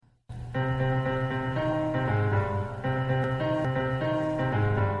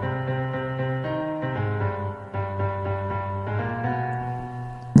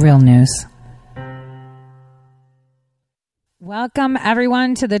Real news. Welcome,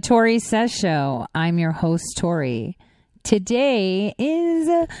 everyone, to the Tori Says Show. I'm your host, Tori. Today is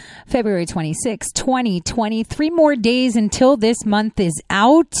February 26, 2020. 3 more days until this month is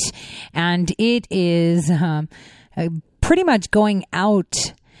out, and it is pretty much going out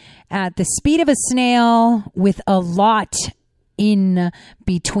at the speed of a snail with a lot in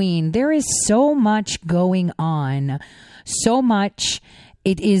between. There is so much going on, so much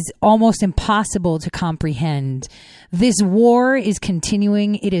it is almost impossible to comprehend. This war is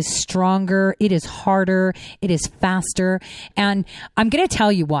continuing. It is stronger. It is harder. It is faster. And I'm going to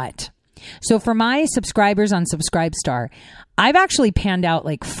tell you what. So for my subscribers on Subscribestar, I've actually panned out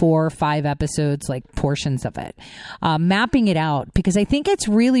like 4 or 5 episodes, like portions of it, mapping it out, because I think it's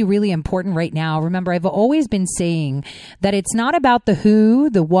really, really important right now. Remember, I've always been saying that it's not about the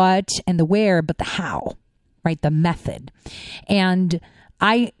who, the what, and the where, but the how, right? The method. And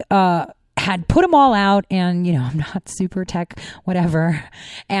I had put them all out, and, you know, I'm not super tech, whatever,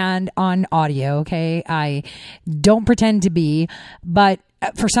 and on audio, okay? I don't pretend to be, but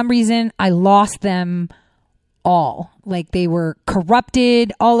for some reason, I lost them all. Like, they were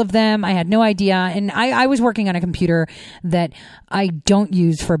corrupted, all of them. I had no idea. And I was working on a computer that I don't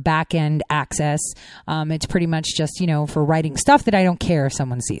use for back-end access. It's pretty much just, you know, for writing stuff that I don't care if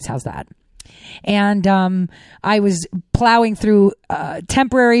someone sees. How's that? And I was plowing through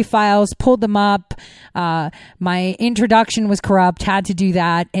temporary files, pulled them up. My introduction was corrupt, had to do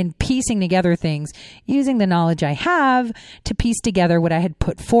that, and piecing together things using the knowledge I have to piece together what I had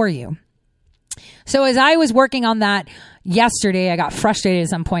put for you. So as I was working on that yesterday, I got frustrated at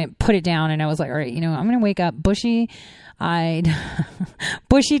some point, put it down, and I was like, all right, you know, I'm going to wake up bushy-eyed,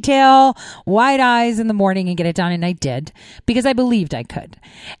 bushy tail, wide eyes in the morning and get it done. And I did, because I believed I could.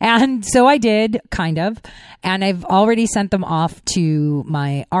 And so I did, kind of. And I've already sent them off to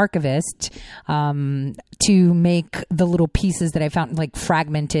my archivist to make the little pieces that I found, like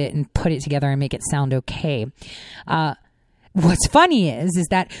fragment it and put it together and make it sound okay. What's funny is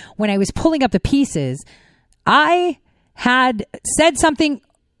that when I was pulling up the pieces, I had said something,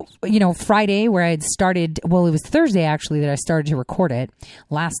 you know, Friday, where I had started, well, it was Thursday actually that I started to record it,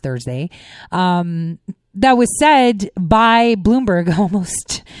 last Thursday, that was said by Bloomberg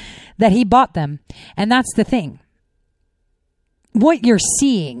almost, that he bought them. And that's the thing. What you're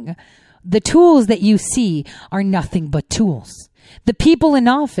seeing, the tools that you see, are nothing but tools. The people in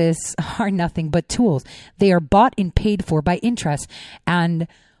office are nothing but tools. They are bought and paid for by interests. And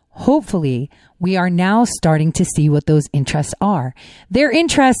hopefully we are now starting to see what those interests are. Their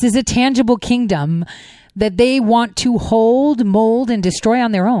interest is a tangible kingdom that they want to hold, mold, and destroy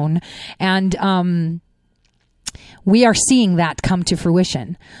on their own. And we are seeing that come to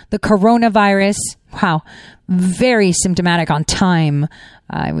fruition. The coronavirus, wow, very symptomatic on time,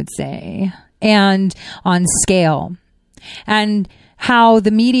 I would say, and on scale. And how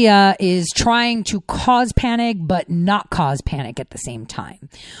the media is trying to cause panic, but not cause panic at the same time.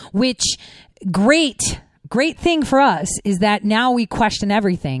 Which, great thing for us is that now we question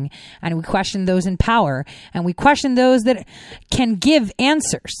everything, and we question those in power, and we question those that can give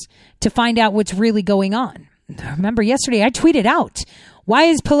answers to find out what's really going on. Remember yesterday I tweeted out, why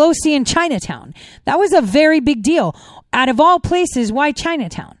is Pelosi in Chinatown? That was a very big deal. Out of all places, why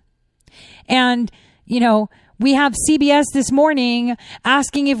Chinatown? And, you know, we have CBS this morning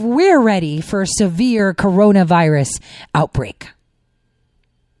asking if we're ready for a severe coronavirus outbreak.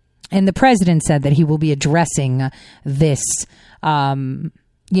 And the president said that he will be addressing this, you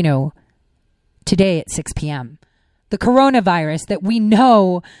know, today at 6 p.m. The coronavirus that we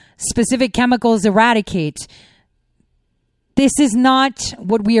know specific chemicals eradicate. This is not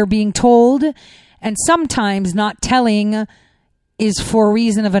what we are being told. And sometimes not telling is for a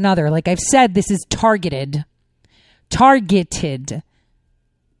reason of another. Like I've said, this is targeted.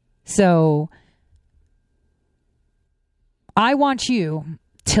 So I want you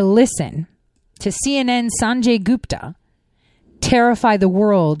to listen to CNN Sanjay Gupta terrify the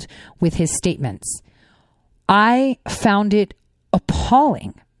world with his statements. I found it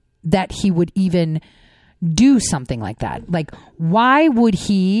appalling that he would even do something like that. Like, why would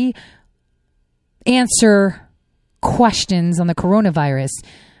he answer questions on the coronavirus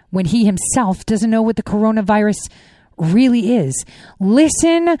when he himself doesn't know what the coronavirus really is?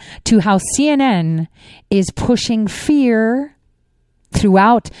 Listen to how CNN is pushing fear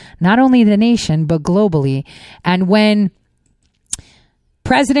throughout not only the nation, but globally. And when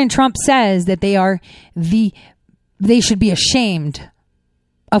President Trump says that they should be ashamed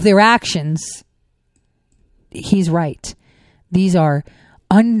of their actions, he's right. These are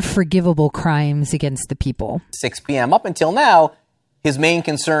unforgivable crimes against the people. 6 p.m. Up until now, his main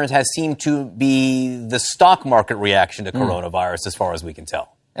concerns has seemed to be the stock market reaction to coronavirus, as far as we can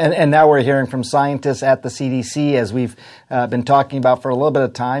tell. And now we're hearing from scientists at the CDC, as we've been talking about for a little bit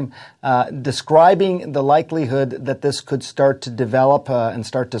of time, describing the likelihood that this could start to develop and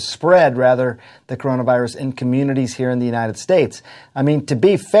start to spread, rather, the coronavirus in communities here in the United States. I mean, to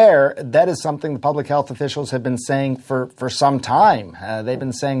be fair, that is something the public health officials have been saying for some time. They've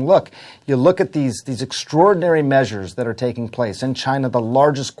been saying, look, you look at these extraordinary measures that are taking place in China, the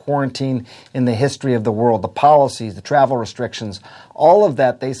largest quarantine in the history of the world, the policies, the travel restrictions, all of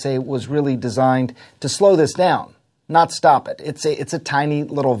that, they say, was really designed to slow this down, not stop it. It's a tiny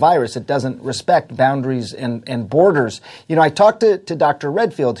little virus. It doesn't respect boundaries and borders. You know, I talked to Dr.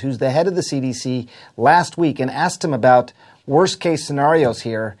 Redfield, who's the head of the CDC, last week and asked him about worst-case scenarios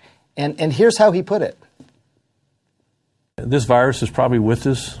here, and here's how he put it. This virus is probably with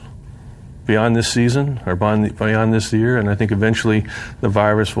us beyond this season or beyond this year, and I think eventually the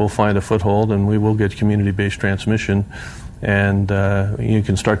virus will find a foothold and we will get community-based transmission. And you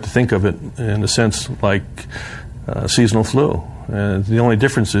can start to think of it in a sense like seasonal flu. The only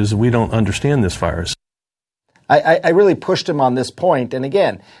difference is we don't understand this virus. I really pushed him on this point, and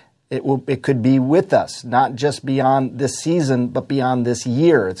again, it could be with us, not just beyond this season, but beyond this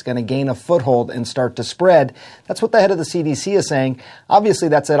year. It's going to gain a foothold and start to spread. That's what the head of the CDC is saying. Obviously,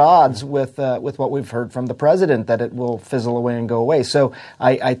 that's at odds with what we've heard from the president, that it will fizzle away and go away. So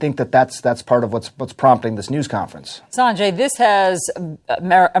I think that's part of what's prompting this news conference. Sanjay, this has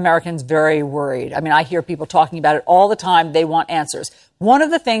Americans very worried. I mean, I hear people talking about it all the time. They want answers. One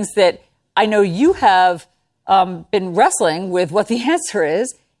of the things that I know you have been wrestling with what the answer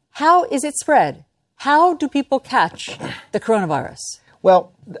is. How is it spread? How do people catch the coronavirus?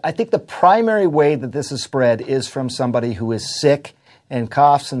 Well, I think the primary way that this is spread is from somebody who is sick and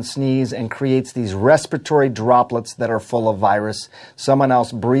coughs and sneezes and creates these respiratory droplets that are full of virus. Someone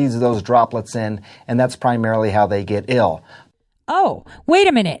else breathes those droplets in, and that's primarily how they get ill. Oh, wait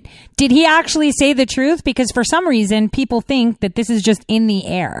a minute. Did he actually say the truth? Because for some reason, people think that this is just in the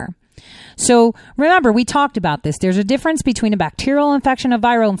air. So remember, we talked about this. There's a difference between a bacterial infection and a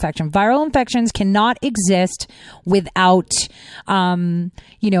viral infection. Viral infections cannot exist without,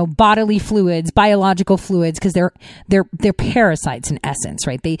 bodily fluids, biological fluids, because they're parasites in essence,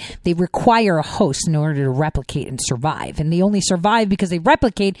 right? They require a host in order to replicate and survive. And they only survive because they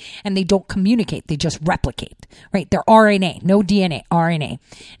replicate and they don't communicate. They just replicate, right? They're RNA, no DNA, RNA.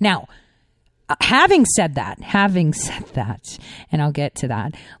 Now, Having said that, and I'll get to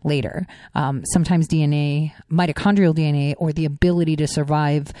that later, sometimes DNA, mitochondrial DNA, or the ability to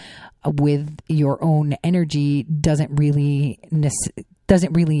survive with your own energy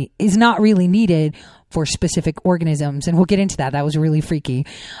is not really needed for specific organisms. And we'll get into that. That was really freaky,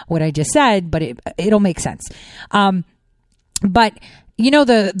 what I just said, but it'll make sense. But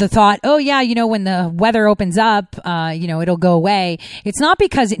the thought, when the weather opens up, it'll go away. It's not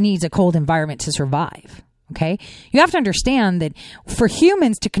because it needs a cold environment to survive. Okay. You have to understand that for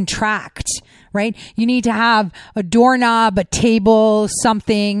humans to contract, right, you need to have a doorknob, a table,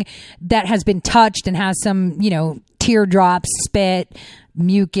 something that has been touched and has some, teardrops, spit,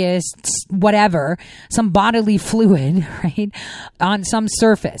 mucus, whatever, some bodily fluid, right, on some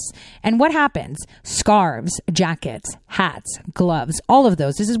surface. And what happens? Scarves, jackets, hats, gloves, all of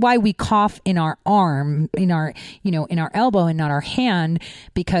those. This is why we cough in our arm, in our elbow and not our hand,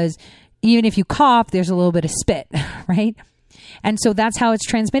 because even if you cough, there's a little bit of spit, right? And so that's how it's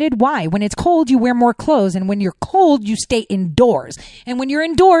transmitted. Why? When it's cold, you wear more clothes. And when you're cold, you stay indoors. And when you're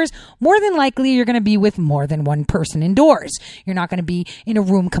indoors, more than likely, you're going to be with more than one person indoors. You're not going to be in a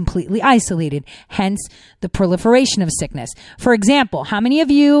room completely isolated. Hence, the proliferation of sickness. For example, how many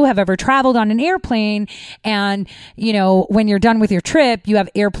of you have ever traveled on an airplane and, when you're done with your trip, you have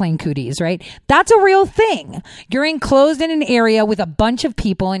airplane cooties, right? That's a real thing. You're enclosed in an area with a bunch of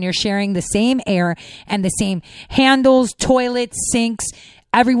people and you're sharing the same air and the same handles, toilets, sinks,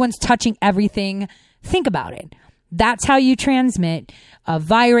 everyone's touching everything. Think about it. That's how you transmit a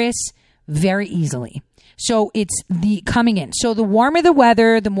virus very easily. So it's the coming in. So the warmer the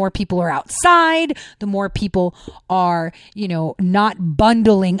weather, the more people are outside, the more people are, not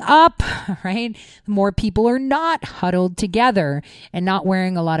bundling up, right? The more people are not huddled together and not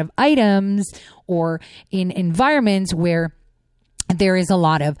wearing a lot of items or in environments where there is a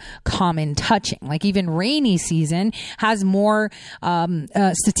lot of common touching. Like even rainy season has more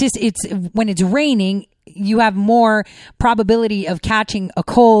statistics. When it's raining, you have more probability of catching a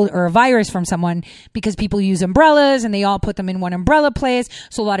cold or a virus from someone because people use umbrellas and they all put them in one umbrella place.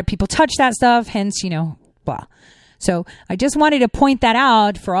 So a lot of people touch that stuff. Hence, blah. So I just wanted to point that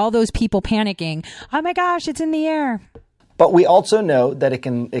out for all those people panicking. Oh my gosh, it's in the air. But we also know that it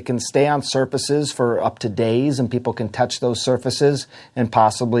can stay on surfaces for up to days, and people can touch those surfaces and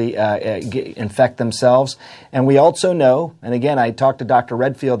possibly infect themselves. And we also know, and again, I talked to Dr.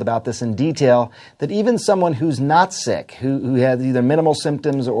 Redfield about this in detail, that even someone who's not sick, who has either minimal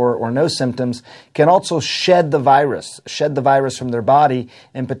symptoms or no symptoms, can also shed the virus from their body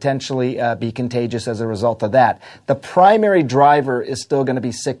and potentially be contagious as a result of that. The primary driver is still going to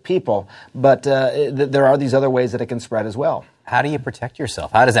be sick people, but there are these other ways that it can spread as well. How do you protect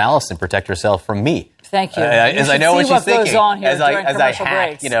yourself? How does Allison protect herself from me? Thank you. As I know what she's thinking. Goes on here as I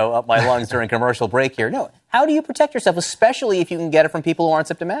hack, breaks. Up my lungs during commercial break here. No, how do you protect yourself, especially if you can get it from people who aren't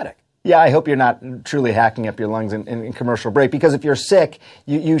symptomatic? Yeah, I hope you're not truly hacking up your lungs in commercial break, because if you're sick,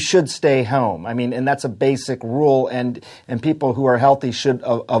 you should stay home. I mean, and that's a basic rule, and people who are healthy should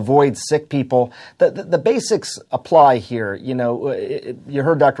avoid sick people. The basics apply here. You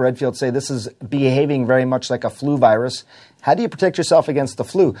heard Dr. Redfield say this is behaving very much like a flu virus. How do you protect yourself against the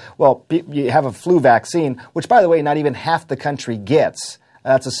flu? Well, you have a flu vaccine, which, by the way, not even half the country gets.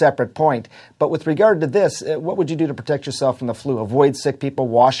 That's a separate point. But with regard to this, what would you do to protect yourself from the flu? Avoid sick people,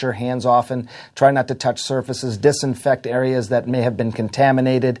 wash your hands often, try not to touch surfaces, disinfect areas that may have been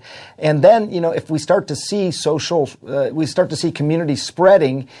contaminated. And then, if we start to see community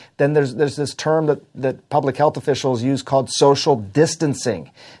spreading, then there's this term that public health officials use called social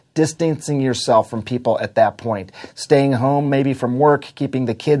distancing. Distancing yourself from people at that point, staying home maybe from work, keeping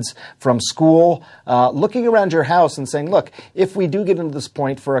the kids from school, looking around your house and saying, look, if we do get into this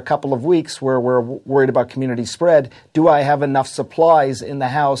point for a couple of weeks where we're worried about community spread, do I have enough supplies in the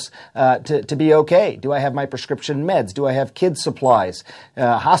house to be okay? Do I have my prescription meds? Do I have kids' supplies?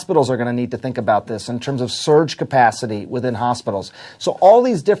 Hospitals are going to need to think about this in terms of surge capacity within hospitals. So all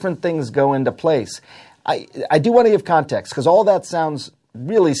these different things go into place. I do want to give context, because all that sounds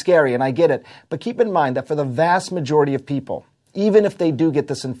really scary, and I get it. But keep in mind that for the vast majority of people, even if they do get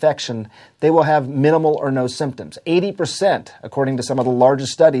this infection, they will have minimal or no symptoms. 80%, according to some of the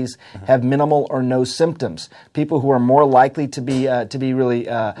largest studies, have minimal or no symptoms. People who are more likely to be really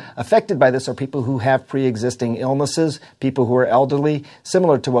affected by this are people who have pre-existing illnesses, people who are elderly,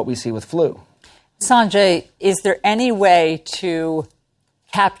 similar to what we see with flu. Sanjay, is there any way to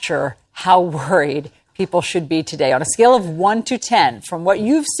capture how worried people should be today on a scale of 1 to 10 from what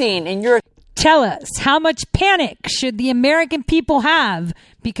you've seen in your... Tell us, how much panic should the American people have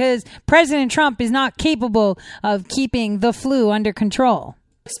because President Trump is not capable of keeping the flu under control?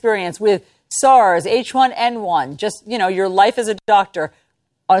 Experience with SARS, H1N1, just, your life as a doctor.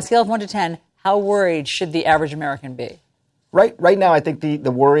 On a scale of 1 to 10, how worried should the average American be? Right now, I think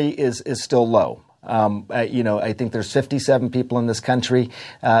the worry is still low. I think there's 57 people in this country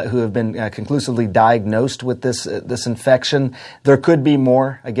who have been conclusively diagnosed with this infection. There could be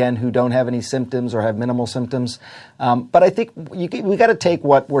more, again, who don't have any symptoms or have minimal symptoms. But I think we got to take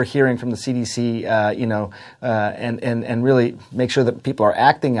what we're hearing from the CDC, and really make sure that people are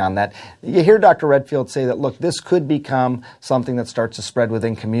acting on that. You hear Dr. Redfield say that, look, this could become something that starts to spread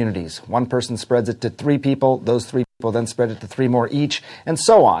within communities. One person spreads it to 3 people, those 3 people then spread it to 3 more each, and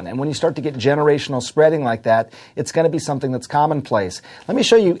so on. And when you start to get generational spreading like that, it's going to be something that's commonplace. Let me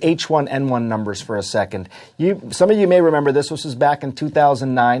show you H1N1 numbers for a second. Some of you may remember this. This was back in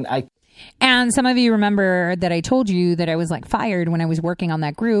 2009. And some of you remember that I told you that I was fired when I was working on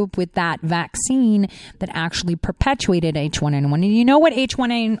that group with that vaccine that actually perpetuated H1N1. And you know what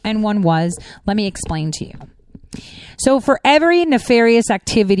H1N1 was? Let me explain to you. So for every nefarious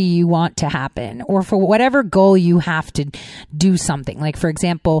activity you want to happen, or for whatever goal you have to do something, like for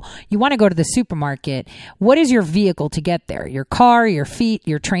example, you want to go to the supermarket, what is your vehicle to get there? Your car, your feet,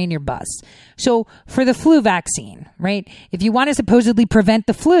 your train, your bus. So for the flu vaccine, right? If you want to supposedly prevent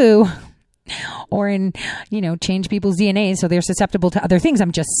the flu, or change people's DNA so they're susceptible to other things,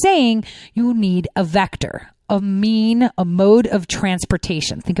 I'm just saying you need a vector, a mode of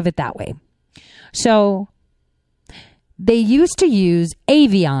transportation. Think of it that way. So they used to use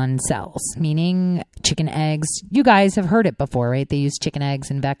avian cells, meaning chicken eggs. You guys have heard it before, right? They use chicken eggs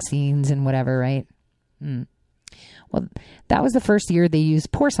in vaccines and whatever, right? Well, that was the first year they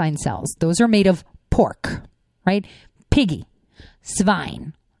used porcine cells. Those are made of pork, right? Piggy,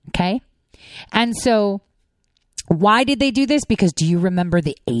 swine, okay? And so why did they do this? Because do you remember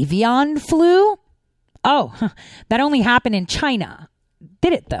the avian flu? Oh, that only happened in China.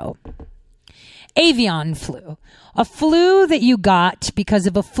 Did it though? Avian flu, a flu that you got because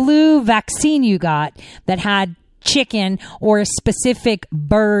of a flu vaccine you got that had chicken or a specific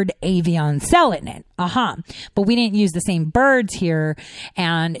bird avian cell in it. But we didn't use the same birds here,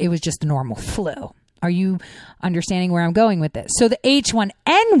 and it was just a normal flu. Are you understanding where I'm going with this? So the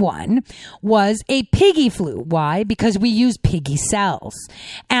H1N1 was a piggy flu. Why? Because we use piggy cells.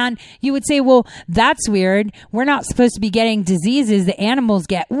 And you would say, well, that's weird. We're not supposed to be getting diseases that animals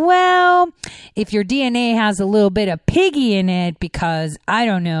get. Well, if your DNA has a little bit of piggy in it because, I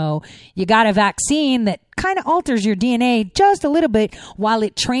don't know, you got a vaccine that kind of alters your DNA just a little bit while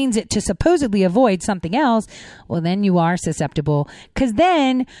it trains it to supposedly avoid something else, well, then you are susceptible, because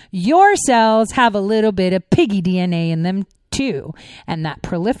then your cells have a little bit of piggy DNA in them too, and that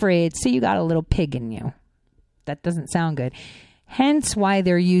proliferates, so you got a little pig in you. That doesn't sound good. Hence why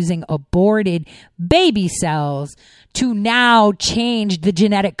they're using aborted baby cells to now change the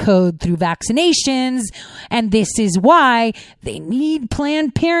genetic code through vaccinations. And this is why they need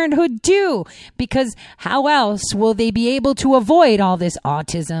Planned Parenthood too, because how else will they be able to avoid all this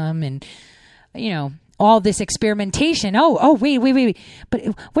autism and, all this experimentation? Oh, wait. But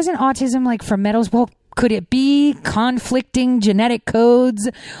wasn't autism like from metals? Well, could it be conflicting genetic codes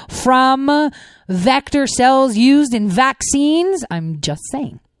from vector cells used in vaccines? I'm just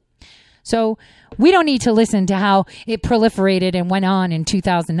saying. So we don't need to listen to how it proliferated and went on in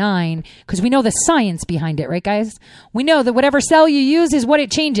 2009, because we know the science behind it, right, guys? We know that whatever cell you use is what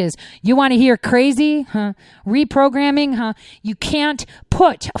it changes. You want to hear crazy? Reprogramming? You can't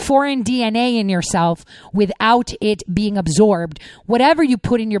put foreign DNA in yourself without it being absorbed. Whatever you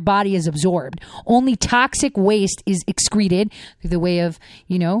put in your body is absorbed. Only toxic waste is excreted through the way of,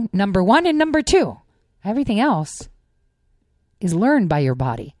 number 1 and number 2. Everything else is learned by your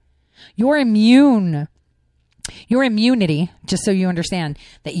body. Your immunity, just so you understand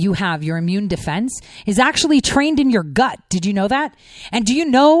that you have your immune defense, is actually trained in your gut. Did you know that? And do you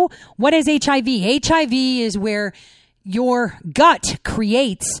know what is HIV? HIV is where your gut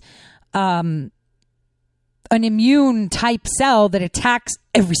creates an immune type cell that attacks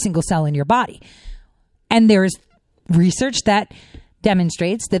every single cell in your body. And there's research that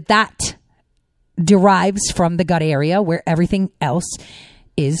demonstrates that derives from the gut area where everything else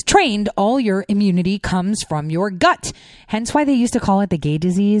is trained. All your immunity comes from your gut. Hence why they used to call it the gay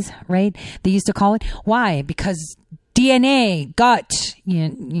disease, right? They used to call it. Why? Because DNA, gut, you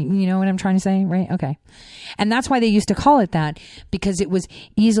know what I'm trying to say, right? Okay. And that's why they used to call it that, because it was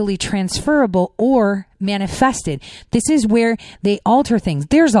easily transferable or manifested. This is where they alter things.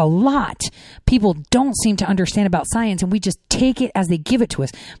 There's a lot people don't seem to understand about science, and we just take it as they give it to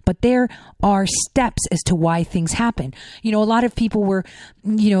us. But there are steps as to why things happen. A lot of people were,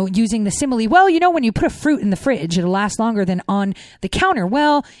 using the simile. Well, when you put a fruit in the fridge, it'll last longer than on the counter.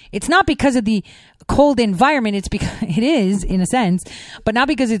 Well, it's not because of the cold environment. It's because it is, in a sense, but not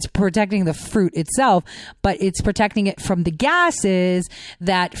because it's protecting the fruit itself, but it's protecting it from the gases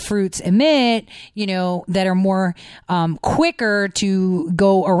that fruits emit, that are more quicker to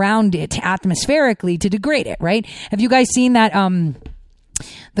go around it atmospherically to degrade it, right? Have you guys seen that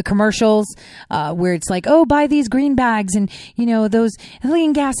the commercials where it's like, oh, buy these green bags and, those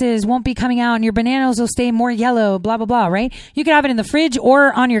ethylene gases won't be coming out and your bananas will stay more yellow, blah, blah, blah, right? You could have it in the fridge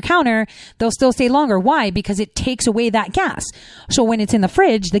or on your counter. They'll still stay longer. Why? Because it takes away that gas. So when it's in the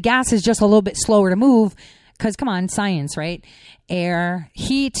fridge, the gas is just a little bit slower to move. Because, come on, science, right? Air,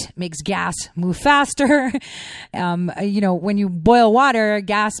 heat makes gas move faster. When you boil water,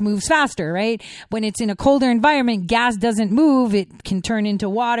 gas moves faster, right? When it's in a colder environment, gas doesn't move. It can turn into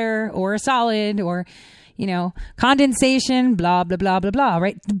water or a solid or, condensation, blah, blah, blah, blah, blah,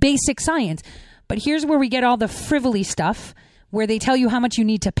 right? Basic science. But here's where we get all the frivolous stuff, where they tell you how much you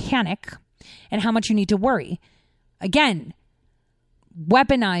need to panic and how much you need to worry. Again,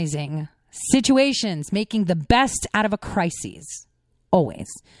 weaponizing situations, making the best out of a crisis. Always.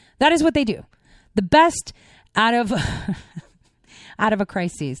 That is what they do. The best out of a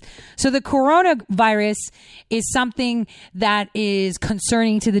crisis. So the coronavirus is something that is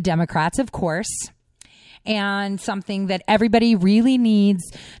concerning to the Democrats, of course, and something that everybody really needs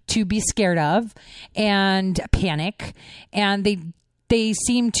to be scared of and panic. And they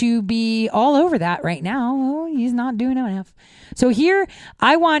seem to be all over that right now. Oh, he's not doing enough. So here,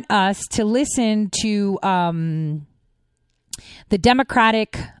 I want us to listen to the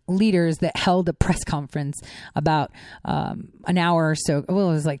Democratic leaders that held a press conference about an hour or so.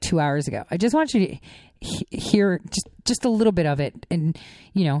 Well, it was like 2 hours ago. I just want you to hear just a little bit of it. And,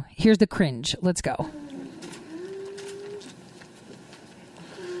 here's the cringe. Let's go.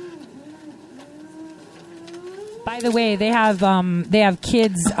 By the way, they have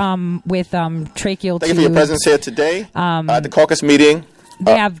kids with tracheal tubes. Thank you for your presence here today at the caucus meeting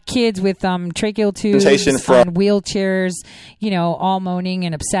They have kids with tracheal tubes on wheelchairs, all moaning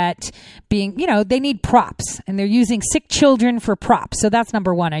and upset, being, they need props, and they're using sick children for props. So that's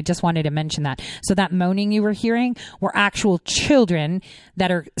number one. I just wanted to mention that. So that moaning you were hearing were actual children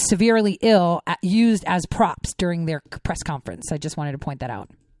that are severely ill used as props during their press conference. I just wanted to point that out.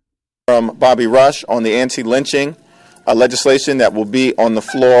 From Bobby Rush on the anti-lynching legislation that will be on the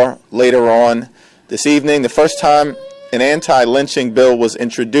floor later on this evening. The first time an anti-lynching bill was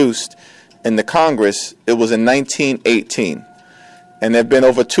introduced in the Congress, it was in 1918. And there have been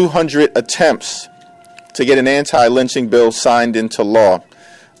over 200 attempts to get an anti-lynching bill signed into law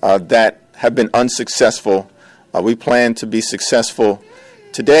that have been unsuccessful. We plan to be successful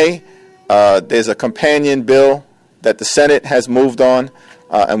today. There's a companion bill that the Senate has moved on,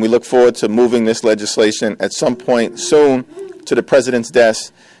 and we look forward to moving this legislation at some point soon to the president's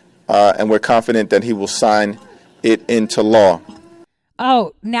desk, and we're confident that he will sign it into law.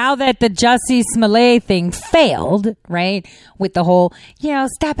 Oh, now that the Jussie Smollett thing failed, right, with the whole,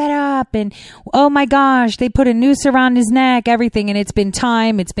 step it up, and oh my gosh, they put a noose around his neck, everything, and it's been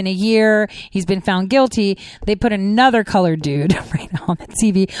time, it's been a year, he's been found guilty. They put another colored dude right on the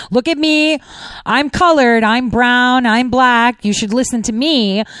TV. Look at me, I'm colored, I'm brown, I'm black, you should listen to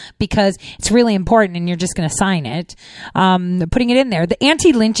me because it's really important and you're just going to sign it. Putting it in there. The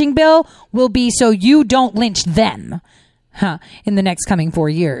anti-lynching bill will be so you don't lynch them. In the next coming 4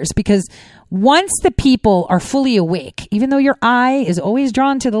 years, because once the people are fully awake, even though your eye is always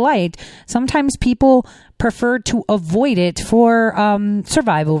drawn to the light, sometimes people prefer to avoid it for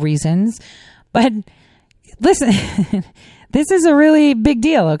survival reasons. But listen, this is a really big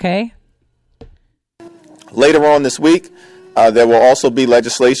deal, okay? Later on this week, there will also be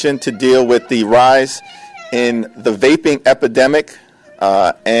legislation to deal with the rise in the vaping epidemic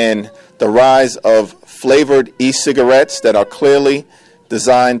and the rise of flavored e-cigarettes that are clearly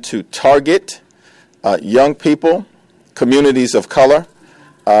designed to target young people, communities of color,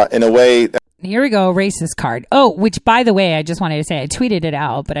 in a way that... Here we go, racist card. Oh, which, by the way, I just wanted to say, I tweeted it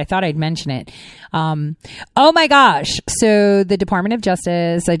out, but I thought I'd mention it. Oh my gosh. So the Department of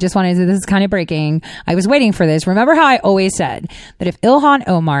Justice, I just wanted to, this is kind of breaking. I was waiting for this. Remember how I always said that if Ilhan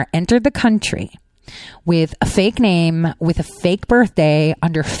Omar entered the country with a fake name, with a fake birthday,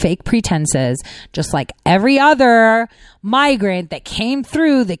 under fake pretenses, just like every other migrant that came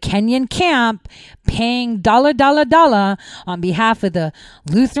through the Kenyan camp paying dollar on behalf of the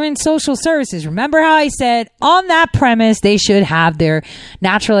Lutheran Social Services. Remember how I said on that premise they should have their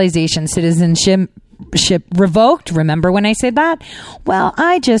naturalization citizenship revoked? Remember when I said that? Well,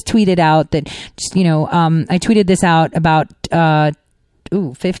 I just tweeted out that, I tweeted this out about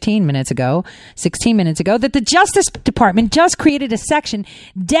 16 minutes ago, that the Justice Department just created a section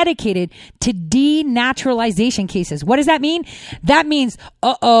dedicated to denaturalization cases. What does that mean? That means,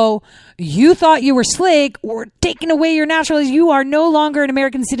 you thought you were slick, or taking away your naturalization. You are no longer an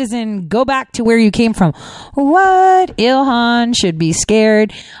American citizen. Go back to where you came from. What? Ilhan should be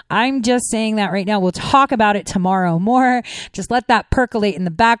scared. I'm just saying that right now. We'll talk about it tomorrow more. Just let that percolate in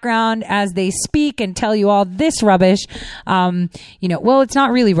the background as they speak and tell you all this rubbish. Well, it's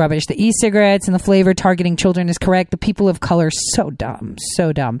not really rubbish. The e-cigarettes and the flavor targeting children is correct. The people of color, so dumb.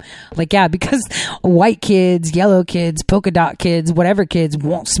 Like, yeah, because white kids, yellow kids, polka dot kids, whatever kids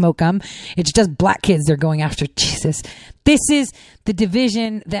won't smoke them. It's just black kids they're going after. Jesus. This is the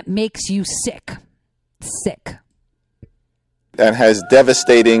division that makes you sick. Sick. That has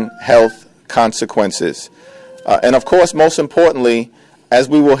devastating health consequences. And of course, most importantly, as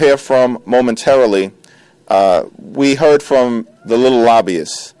we will hear from momentarily, we heard from the little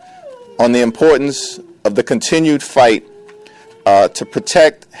lobbyists on the importance of the continued fight to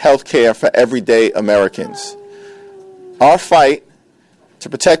protect health care for everyday Americans. Our fight to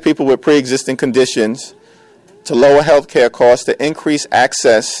protect people with pre-existing conditions, to lower health care costs, to increase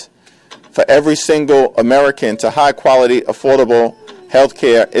access for every single American to high-quality, affordable health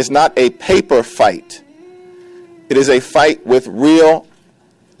care is not a paper fight. It is a fight with real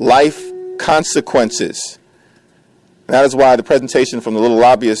life consequences. And that is why the presentation from the little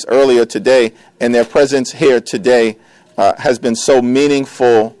lobbyists earlier today and their presence here today has been so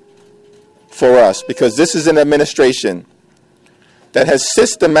meaningful for us, because this is an administration that has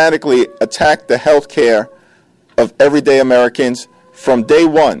systematically attacked the health care of everyday Americans from day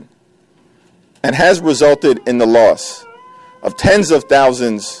one, and has resulted in the loss of tens of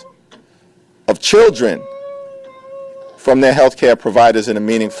thousands of children from their health care providers in a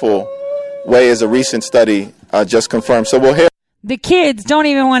meaningful way, as a recent study just confirmed. So we'll hear. The kids don't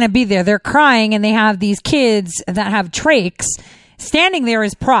even want to be there. They're crying, and they have these kids that have trachs standing there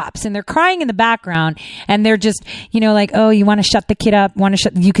as props, and they're crying in the background, and they're just, like, oh, you want to shut the kid up?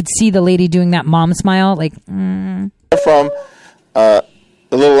 You could see the lady doing that mom smile, like, From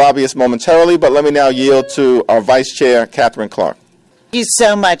the little lobbyist momentarily, but let me now yield to our Vice Chair, Catherine Clark. Thank you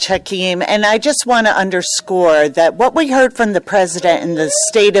so much, Hakeem. And I just want to underscore that what we heard from the President in the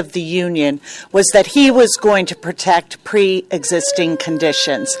State of the Union was that he was going to protect pre-existing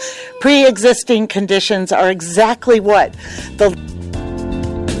conditions. Pre-existing conditions are exactly what the...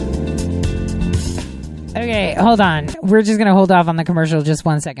 Okay, hold on. We're just going to hold off on the commercial just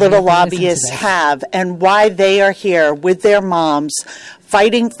 1 second. little lobbyists have, and why they are here with their moms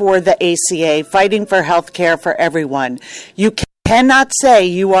fighting for the ACA, fighting for health care for everyone. You cannot say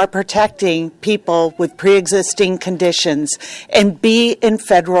you are protecting people with pre-existing conditions and be in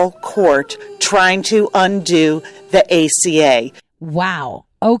federal court trying to undo the ACA. Wow.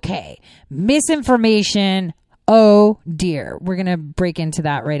 Okay. Misinformation. Oh, dear. We're going to break into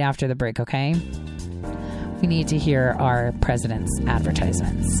that right after the break, okay? We need to hear our president's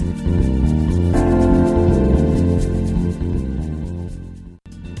advertisements.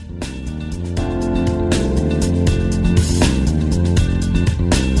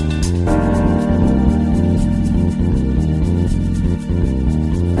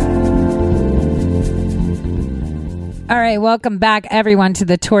 All right, welcome back, everyone, to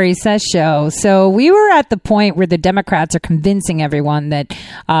the Tori Says Show. So we were at the point where the Democrats are convincing everyone that,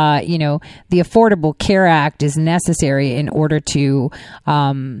 the Affordable Care Act is necessary in order to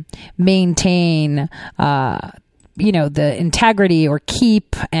maintain the integrity or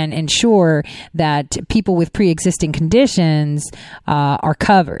keep and ensure that people with pre-existing conditions are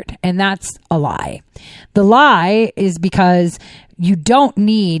covered. And that's a lie. The lie is because you don't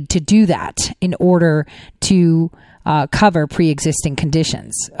need to do that in order to cover pre-existing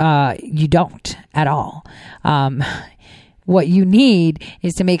conditions. You don't at all. What you need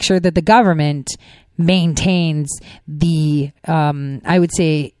is to make sure that the government maintains the, I would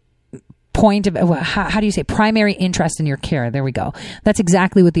say, point of, how do you say, primary interest in your care. There we go. That's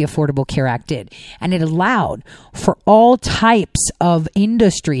exactly what the Affordable Care Act did. And it allowed for all types of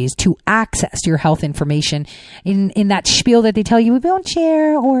industries to access your health information in that spiel that they tell you, we won't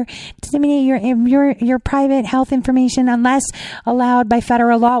share or disseminate your private health information unless allowed by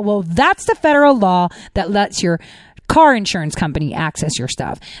federal law. Well, that's the federal law that lets your car insurance company access your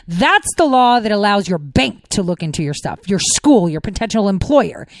stuff. That's the law that allows your bank to look into your stuff, your school, your potential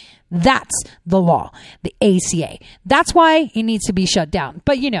employer. That's the law, the ACA. That's why it needs to be shut down.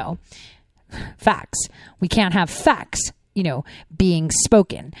 But, facts. We can't have facts, being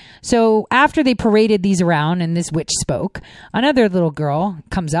spoken. So after they paraded these around and this witch spoke, another little girl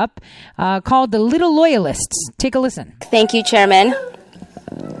comes up called the Little Loyalists. Take a listen. Thank you, Chairman.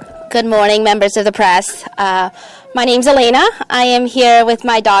 Good morning, members of the press. My name's Elena. I am here with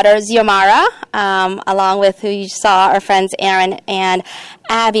my daughter, Xiomara, along with who you saw, our friends Aaron and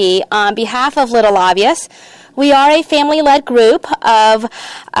Abby. On behalf of Little Lobbyists, we are a family-led group of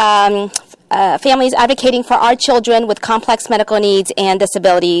families advocating for our children with complex medical needs and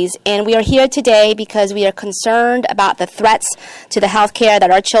disabilities. And we are here today because we are concerned about the threats to the health care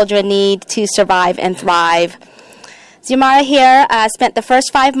that our children need to survive and thrive. Xiomara here spent the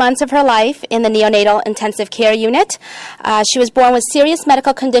first 5 months of her life in the neonatal intensive care unit. She was born with serious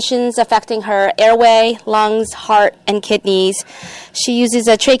medical conditions affecting her airway, lungs, heart, and kidneys. She uses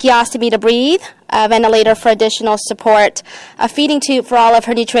a tracheostomy to breathe, a ventilator for additional support, a feeding tube for all of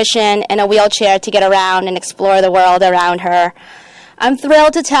her nutrition, and a wheelchair to get around and explore the world around her. I'm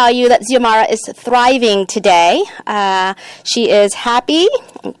thrilled to tell you that Xiomara is thriving today. She is happy,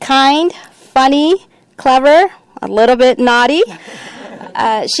 kind, funny, clever, a little bit naughty.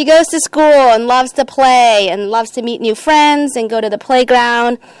 She goes to school and loves to play and loves to meet new friends and go to the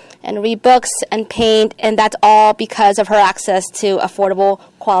playground and read books and paint, and that's all because of her access to affordable,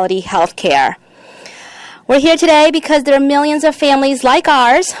 quality health care. We're here today because there are millions of families like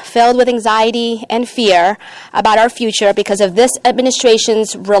ours filled with anxiety and fear about our future because of this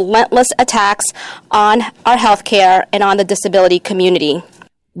administration's relentless attacks on our health care and on the disability community.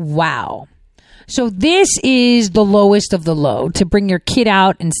 Wow. So this is the lowest of the low, to bring your kid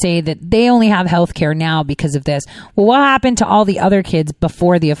out and say that they only have health care now because of this. Well, what happened to all the other kids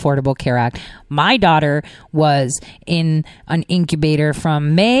before the Affordable Care Act? My daughter was in an incubator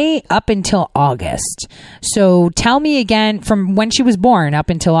from May up until August. So tell me again, from when she was born up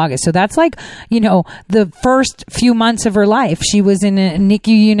until August. So that's like, the first few months of her life. She was in a NICU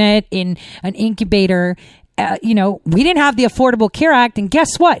unit, in an incubator. We didn't have the Affordable Care Act, and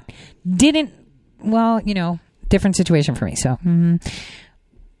guess what? Different situation for me. So,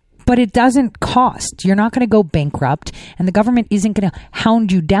 but but it doesn't cost. You're not going to go bankrupt, and the government isn't going to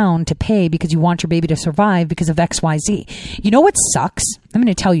hound you down to pay because you want your baby to survive because of XYZ. You know what sucks? I'm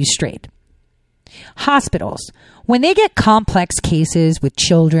going to tell you straight. Hospitals, when they get complex cases with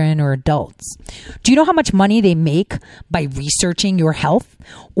children or adults, do you know how much money they make by researching your health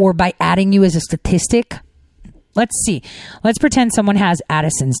or by adding you as a statistic? Let's see. Let's pretend someone has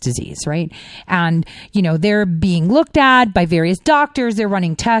Addison's disease, right? And, they're being looked at by various doctors. They're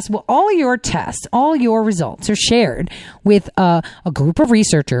running tests. Well, all your tests, all your results are shared with a group of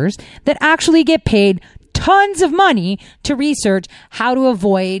researchers that actually get paid tons of money to research how to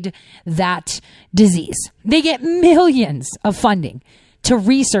avoid that disease. They get millions of funding to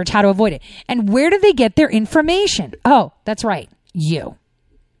research how to avoid it. And where do they get their information? Oh, that's right. You.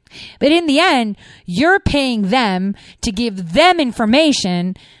 But in the end, you're paying them to give them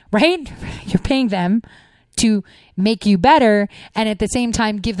information, right? You're paying them to make you better and at the same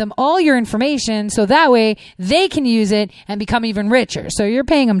time give them all your information so that way they can use it and become even richer. So you're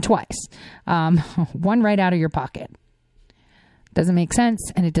paying them twice. One right out of your pocket. Doesn't make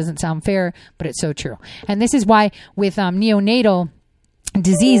sense and it doesn't sound fair, but it's so true. And this is why with neonatal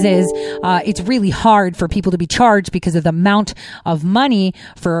diseases, it's really hard for people to be charged because of the amount of money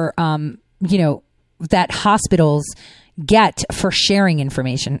for, that hospitals get for sharing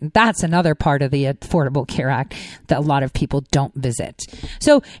information. That's another part of the Affordable Care Act that a lot of people don't visit.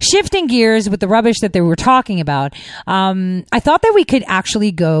 So shifting gears with the rubbish that they were talking about, I thought that we could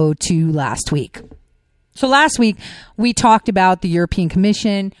actually go to last week. So last week we talked about the European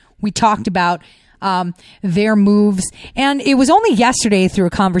Commission. We talked about their moves. And it was only yesterday through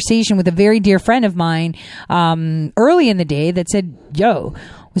a conversation with a very dear friend of mine early in the day that said, yo,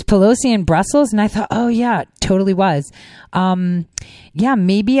 was Pelosi in Brussels? And I thought, oh yeah, it totally was. Yeah,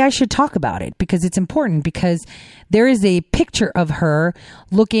 maybe I should talk about it because it's important because there is a picture of her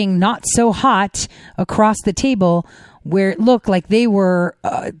looking not so hot across the table where it looked like they were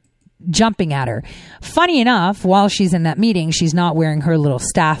jumping at her. Funny enough, while she's in that meeting, she's not wearing her little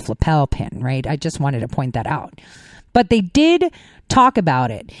staff lapel pin, right? I just wanted to point that out. But they did talk about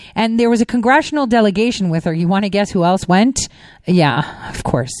it. And there was a congressional delegation with her. You want to guess who else went? Yeah, of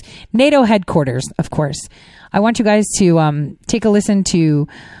course. NATO headquarters, of course. I want you guys to take a listen to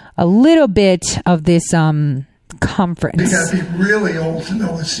a little bit of this conference. You got to be really old to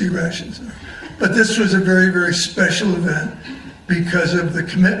know what C rations are. But this was a very, very special event because of the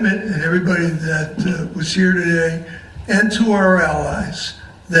commitment and everybody that was here today and to our allies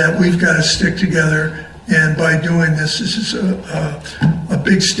that we've got to stick together. And by doing this, this is a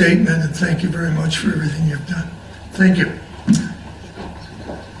big statement, and thank you very much for everything you've done. Thank you.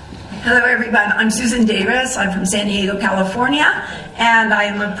 Hello, everyone. I'm Susan Davis. I'm from San Diego, California, and I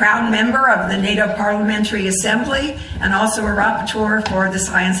am a proud member of the NATO Parliamentary Assembly and also a rapporteur for the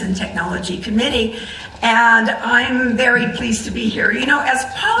Science and Technology Committee. And I'm very pleased to be here. You know, as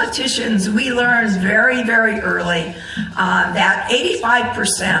politicians, we learn very, very early that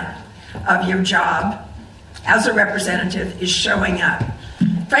 85% of your job as a representative is showing up.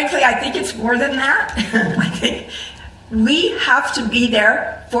 Frankly, I think it's more than that. I think we have to be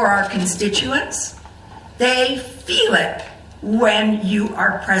there for our constituents. They feel it when you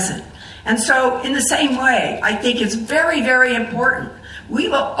are present. And so in the same way, I think it's very, very important. We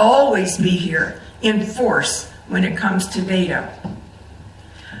will always be here in force when it comes to NATO.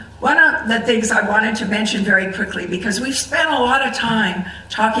 One of the things I wanted to mention very quickly, because we've spent a lot of time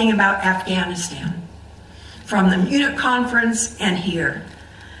talking about Afghanistan, from the Munich conference and here.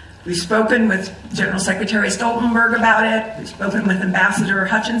 We've spoken with General Secretary Stoltenberg about it. We've spoken with Ambassador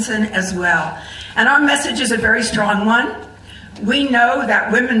Hutchinson as well. And our message is a very strong one. We know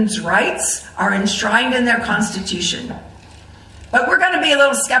that women's rights are enshrined in their Constitution. But we're going to be a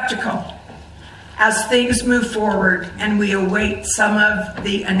little skeptical as things move forward and we await some of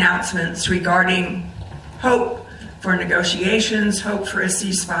the announcements regarding hope for negotiations, hope for a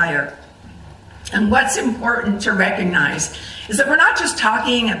ceasefire. And what's important to recognize is that we're not just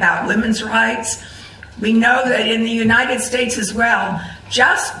talking about women's rights. We know that in the United States as well,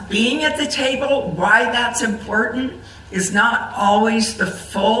 just being at the table, why that's important is not always the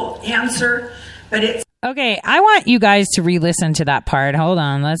full answer, but it's... Okay, I want you guys to re-listen to that part. Hold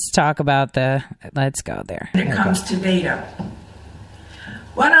on, let's talk about let's go there. When it comes to NATO.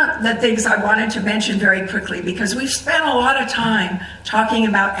 One of the things I wanted to mention very quickly, because we've spent a lot of time talking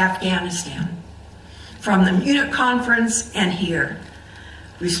about Afghanistan, from the Munich conference and here.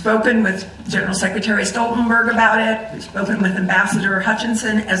 We've spoken with General Secretary Stoltenberg about it. We've spoken with Ambassador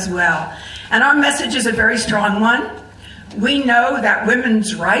Hutchinson as well. And our message is a very strong one. We know that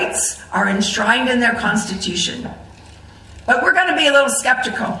women's rights are enshrined in their Constitution. But we're going to be a little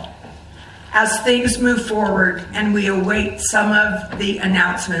skeptical as things move forward and we await some of the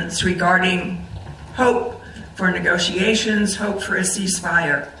announcements regarding hope for negotiations, hope for a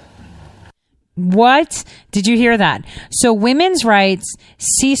ceasefire. What? Did you hear that? So women's rights,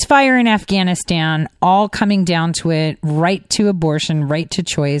 ceasefire in Afghanistan, all coming down to it, right to abortion, right to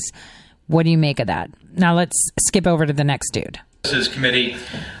choice. What do you make of that? Now let's skip over to the next dude. Committee.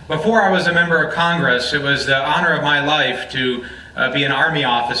 Before I was a member of Congress, it was the honor of my life to be an Army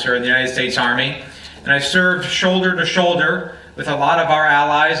officer in the United States Army. And I served shoulder to shoulder with a lot of our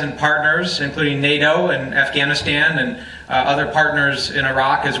allies and partners, including NATO and Afghanistan and other partners in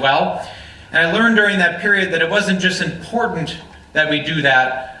Iraq as well. And I learned during that period that it wasn't just important that we do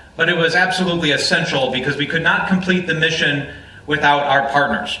that, but it was absolutely essential because we could not complete the mission without our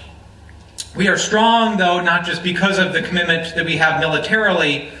partners. We are strong, though, not just because of the commitment that we have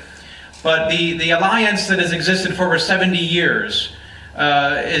militarily, but the alliance that has existed for over 70 years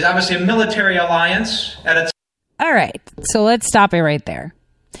is obviously a military alliance at its... All right, so let's stop it right there.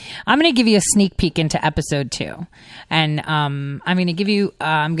 I'm going to give you a sneak peek into episode 2. And I'm going to give you,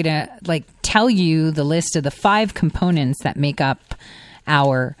 I'm going to tell you the list of the 5 components that make up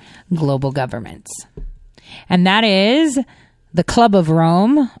our global governments. And that is the Club of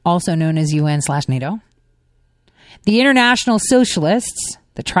Rome, also known as UN/NATO, the International Socialists,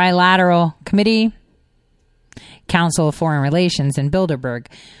 the Trilateral Committee, Council of Foreign Relations, and Bilderberg.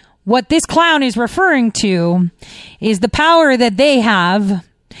 What this clown is referring to is the power that they have,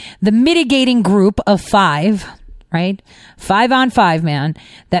 the mitigating group of 5, right? 5 on 5, man,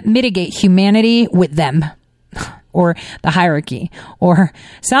 that mitigate humanity with them, or the hierarchy, or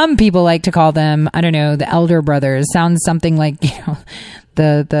some people like to call them, I don't know, the Elder Brothers. Sounds something like,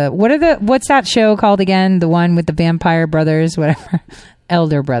 what's that show called again? The one with the vampire brothers, whatever.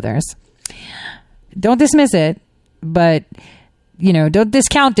 Elder Brothers. Don't dismiss it, but don't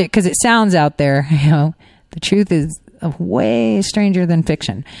discount it because it sounds out there. The truth is way stranger than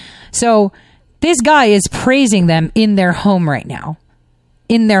fiction. So this guy is praising them in their home right now.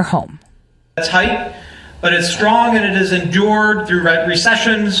 In their home. It's height, but it's strong and it has endured through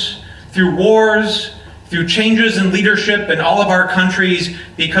recessions, through wars, through changes in leadership in all of our countries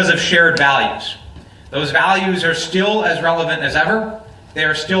because of shared values. Those values are still as relevant as ever. They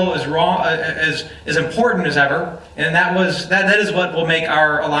are still as important as ever, and that is what will make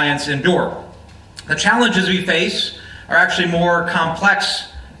our alliance endure. The challenges we face are actually more complex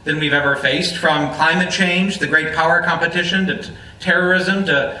than we've ever faced, from climate change, the great power competition, to terrorism,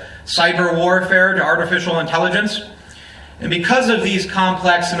 to cyber warfare, to artificial intelligence. And because of these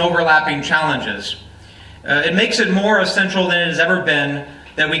complex and overlapping challenges, it makes it more essential than it has ever been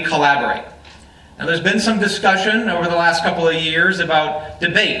that we collaborate. Now, there's been some discussion over the last couple of years about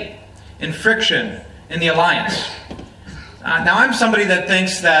debate and friction in the alliance. Now, I'm somebody that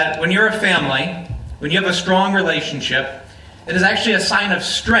thinks that when you're a family, when you have a strong relationship, it is actually a sign of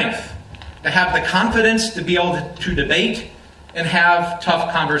strength to have the confidence to be able to debate and have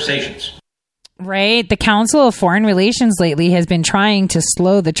tough conversations. Right. The Council of Foreign Relations lately has been trying to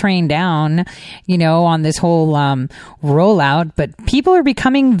slow the train down, on this whole rollout. But people are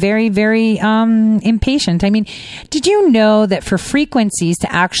becoming very, very impatient. I mean, did you know that for frequencies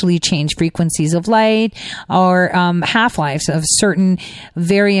to actually change frequencies of light or half-lives of certain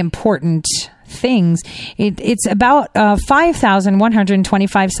very important things, it's about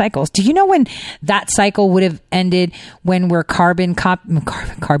 5,125 cycles. Do you know when that cycle would have ended, when we're carbon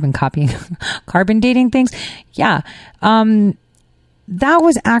dating things? Yeah. That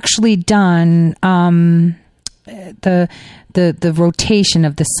was actually done. The rotation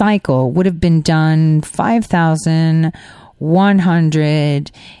of the cycle would have been done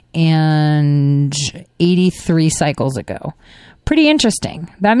 5,183 cycles ago. Pretty interesting.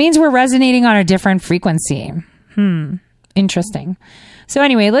 That means we're resonating on a different frequency. Interesting. So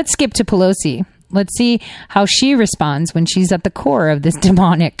anyway, let's skip to Pelosi. Let's see how she responds when she's at the core of this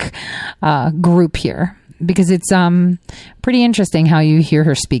demonic group here, because it's pretty interesting how you hear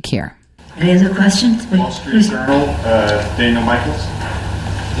her speak here. Any other questions? Wall Street Journal, Daniel Michaels.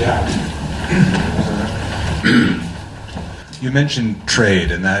 Yeah. You mentioned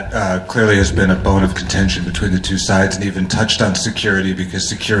trade, and that clearly has been a bone of contention between the two sides, and even touched on security, because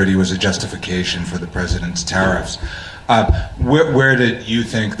security was a justification for the president's tariffs. Where did you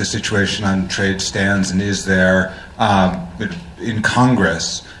think the situation on trade stands, and is there, in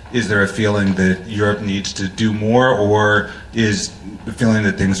Congress, is there a feeling that Europe needs to do more, or is the feeling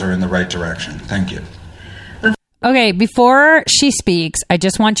that things are in the right direction? Thank you. Okay, before she speaks, I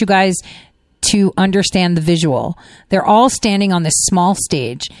just want you guys to understand the visual. They're all standing on this small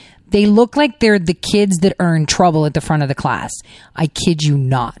stage. They look like they're the kids that are in trouble at the front of the class. I kid you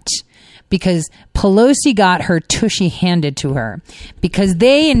not. because Pelosi got her tushy handed to her because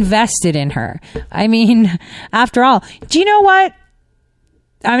they invested in her. I mean, after all, do you know what?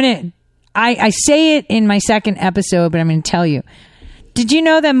 I say it in my second episode, but I'm going to tell you. Did you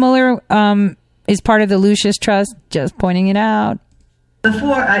know that Mueller is part of the Lucius Trust? Just pointing it out.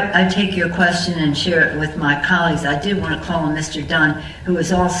 Before I take your question and share it with my colleagues, I did want to call on Mr. Dunn, who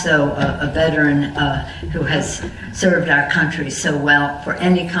is also a veteran who has served our country so well, for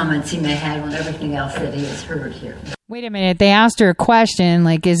any comments he may have on everything else that he has heard here. Wait a minute. They asked her a question,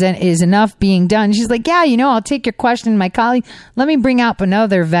 like, is enough being done? She's like, yeah, I'll take your question, my colleague. Let me bring up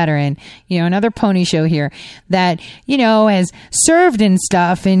another veteran, another pony show here that, has served in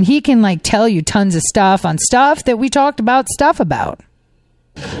stuff, and he can, tell you tons of stuff on stuff that we talked about about.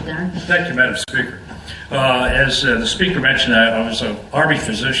 Thank you, Madam Speaker. As the Speaker mentioned, I was an Army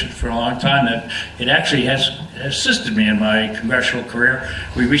physician for a long time. It actually has assisted me in my congressional career.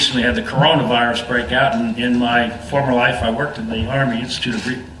 We recently had the coronavirus break out, and in my former life, I worked in the Army Institute of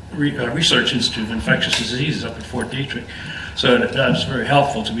Research Institute of Infectious Diseases up at Fort Detrick. So that's very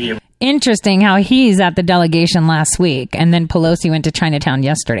helpful to be able. Interesting how he's at the delegation last week, and then Pelosi went to Chinatown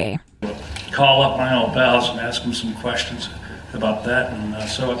yesterday. Call up my old pals and ask them some questions about that, and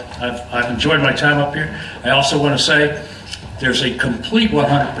so I've enjoyed my time up here. I also want to say there's a complete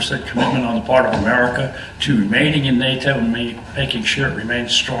 100% commitment on the part of America to remaining in NATO and making sure it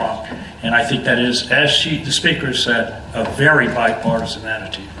remains strong. And I think that is, as the Speaker said, a very bipartisan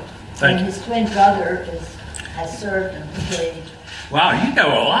attitude. Thank you. His twin brother has served and played. Wow, you know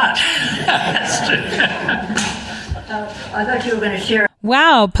a lot. I thought you were going to share.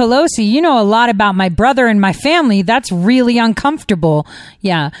 Wow, Pelosi, you know a lot about my brother and my family. That's really uncomfortable.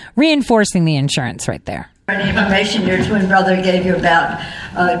 Yeah, reinforcing the insurance right there. Any information your twin brother gave you about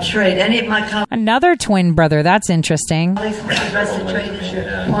trade? Any of my colleagues? Another twin brother. That's interesting. Address the trade issue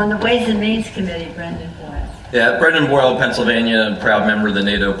on the Ways and Means Committee, Brendan Boyle. Yeah, Brendan Boyle, Pennsylvania, proud member of the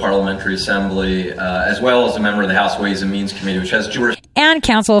NATO Parliamentary Assembly, as well as a member of the House Ways and Means Committee, which has and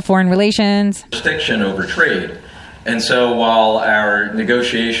Council of Foreign Relations jurisdiction over trade. And so while our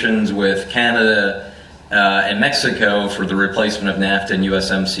negotiations with Canada and Mexico for the replacement of NAFTA and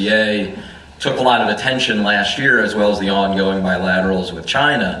USMCA took a lot of attention last year, as well as the ongoing bilaterals with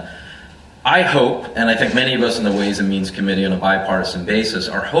China, I hope, and I think many of us in the Ways and Means Committee on a bipartisan basis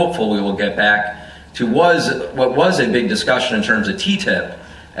are hopeful we will get back to what was a big discussion in terms of TTIP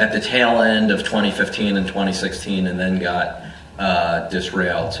at the tail end of 2015 and 2016 and then got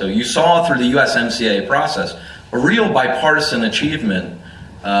disrailed. So you saw through the USMCA process a real bipartisan achievement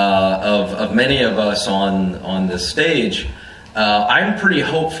of many of us on this stage. I'm pretty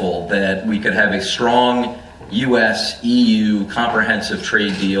hopeful that we could have a strong U.S.-EU comprehensive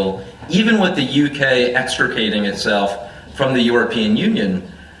trade deal, even with the UK extricating itself from the European Union.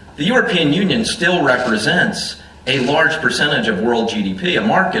 The European Union still represents a large percentage of world GDP, a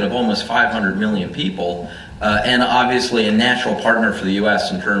market of almost 500 million people, and obviously a natural partner for the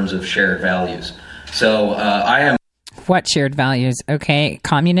U.S. in terms of shared values. So I am. What shared values? Okay.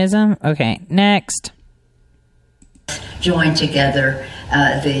 Communism? Okay. Next. Join together.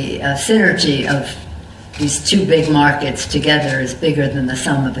 The synergy of these two big markets together is bigger than the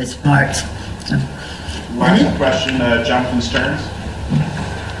sum of its parts. So, last question, Jonathan Stearns.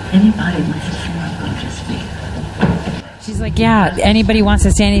 Anybody wants to say anything, just speak. She's like, yeah, anybody wants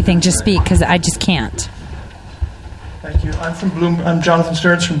to say anything, just speak, because I just can't. Thank you. I'm Jonathan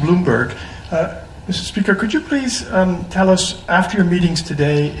Stearns from Bloomberg. Mr. Speaker, could you please tell us, after your meetings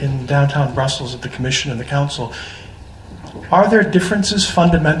today in downtown Brussels at the Commission and the Council, are there differences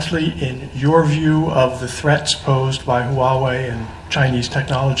fundamentally in your view of the threats posed by Huawei and Chinese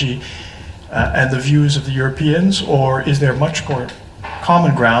technology and the views of the Europeans, or is there much more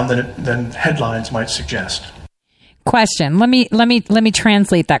common ground than headlines might suggest? Question. Let me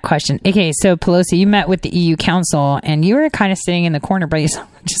translate that question. Okay, so Pelosi, you met with the EU Council, and you were kind of sitting in the corner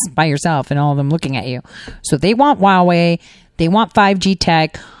just by yourself, and all of them looking at you. So they want Huawei, they want 5G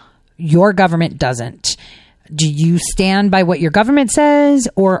tech. Your government doesn't. Do you stand by what your government says,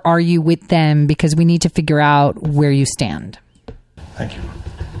 or are you with them? Because we need to figure out where you stand. Thank you.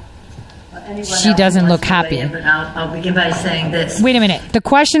 She doesn't look happy. But I'll begin by saying this. Wait a minute. The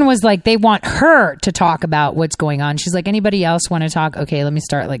question was like they want her to talk about what's going on. She's like, anybody else want to talk? Okay, let me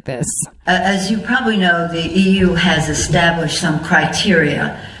start like this. As you probably know, the EU has established some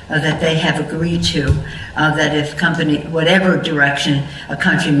criteria that they have agreed to, that if whatever direction a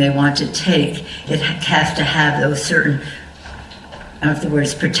country may want to take, it has to have those certain, I don't know if the word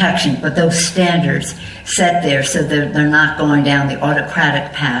is protection, but those standards set there so that they're not going down the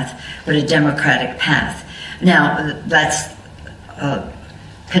autocratic path, but a democratic path. Now, that's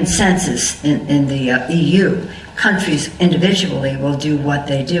consensus in the EU. Countries individually will do what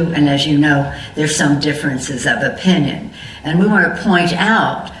they do, and as you know, there's some differences of opinion. And we want to point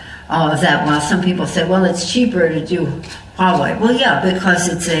out that while some people say, well, it's cheaper to do Huawei. Well, yeah, because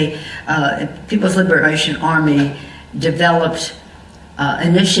it's a People's Liberation Army developed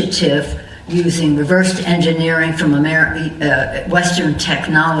initiative using reverse engineering from Western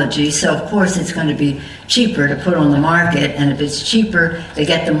technology. So, of course, it's going to be cheaper to put on the market. And if it's cheaper, they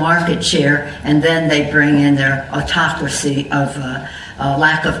get the market share, and then they bring in their autocracy of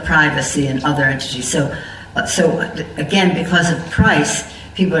lack of privacy and other entities. So again, because of price,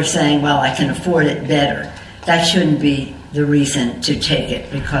 people are saying, well, I can afford it better. That shouldn't be the reason to take it,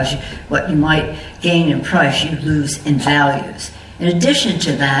 because what you might gain in price, you lose in values. In addition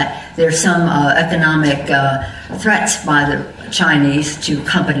to that, there's some economic threats by the Chinese to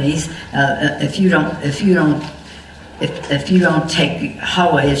companies. If you don't take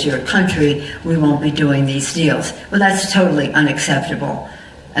Huawei as your country, we won't be doing these deals. Well, that's totally unacceptable.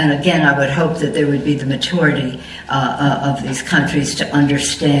 And again, I would hope that there would be the maturity of these countries to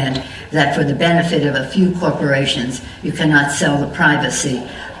understand that for the benefit of a few corporations, you cannot sell the privacy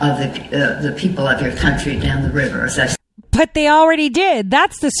of the people of your country down the river. But they already did.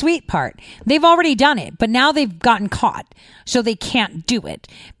 That's the sweet part. They've already done it, but now they've gotten caught. So they can't do it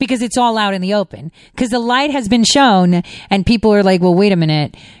because it's all out in the open. Because the light has been shown and people are like, well, wait a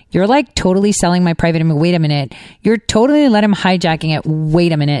minute. You're like totally selling my private image. Wait a minute. You're totally letting them hijacking it.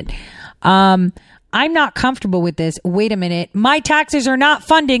 Wait a minute. I'm not comfortable with this. Wait a minute. My taxes are not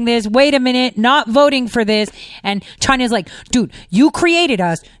funding this. Wait a minute. Not voting for this. And China's like, dude, you created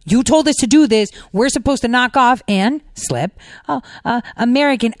us. You told us to do this. We're supposed to knock off and slip. Oh,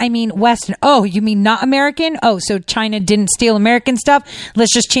 American. I mean, Western. Oh, you mean not American? Oh, so China didn't steal American stuff?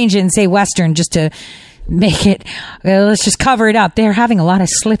 Let's just change it and say Western just to make it, let's just cover it up. They're having a lot of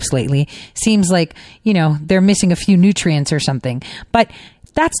slips lately. Seems like, they're missing a few nutrients or something. But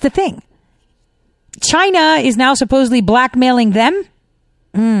that's the thing. China is now supposedly blackmailing them.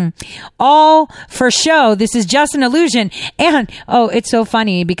 All for show. This is just an illusion. And, it's so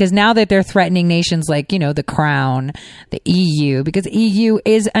funny because now that they're threatening nations like, the Crown, the EU, because the EU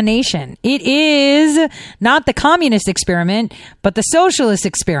is a nation. It is not the communist experiment, but the socialist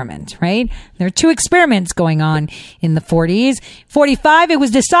experiment, right? There are two experiments going on in the 40s. 45, it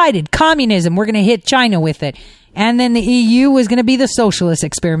was decided, communism, we're going to hit China with it. And then the EU was going to be the socialist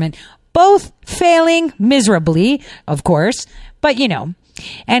experiment. Both failing miserably, of course, but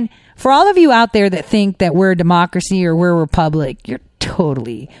and for all of you out there that think that we're a democracy or we're a republic, you're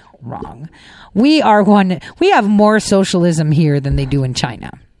totally wrong. We have more socialism here than they do in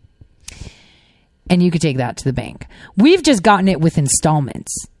China. And you could take that to the bank. We've just gotten it with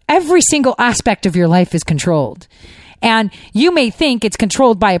installments. Every single aspect of your life is controlled. And you may think it's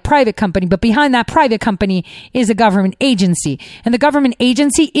controlled by a private company, but behind that private company is a government agency. And the government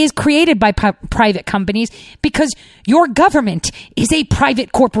agency is created by private companies because your government is a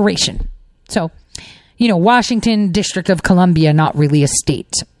private corporation. So, Washington, District of Columbia, not really a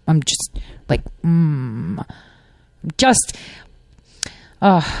state. I'm just like,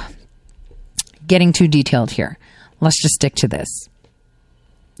 getting too detailed here. Let's just stick to this.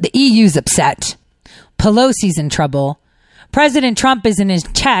 The EU's upset. Pelosi's in trouble. President Trump is in his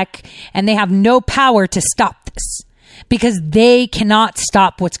check, and they have no power to stop this because they cannot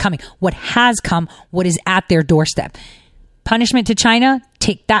stop what's coming, what has come, what is at their doorstep. Punishment to China,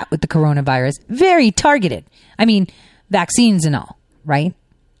 take that with the coronavirus. Very targeted. I mean, vaccines and all, right?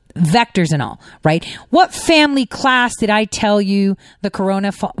 Vectors and all, right? What family class did I tell you the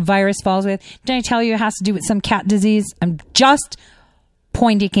coronavirus falls with? Did I tell you it has to do with some cat disease? I'm just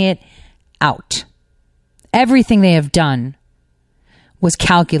pointing it out. Everything they have done was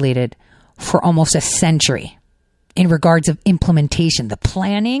calculated for almost a century in regards of implementation, the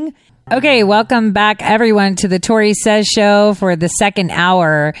planning. Okay, welcome back everyone to the Tori Says Show for the second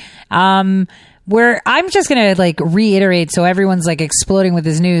hour. Where I'm just going to reiterate so everyone's exploding with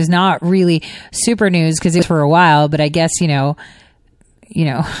this news, not really super news because it's for a while, but I guess, since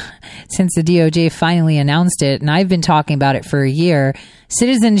the DOJ finally announced it, and I've been talking about it for a year,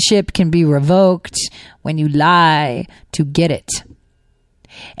 citizenship can be revoked when you lie to get it.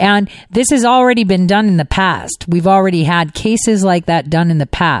 And this has already been done in the past. We've already had cases like that done in the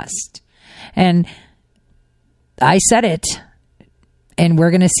past. And I said it, and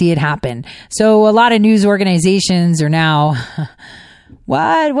we're going to see it happen. So a lot of news organizations are now...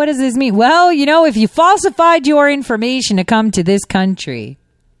 What does this mean? Well, if you falsified your information to come to this country,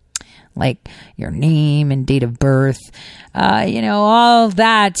 like your name and date of birth, all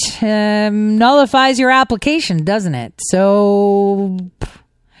that nullifies your application, doesn't it? So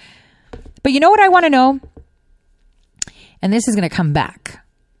But you know what I want to know? And this is going to come back.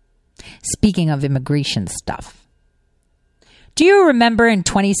 Speaking of immigration stuff. Do you remember in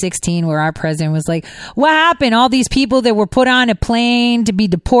 2016 where our president was like, what happened? All these people that were put on a plane to be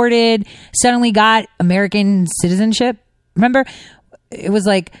deported suddenly got American citizenship? Remember? It was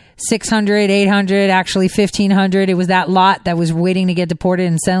like 600, 800, actually 1,500. It was that lot that was waiting to get deported,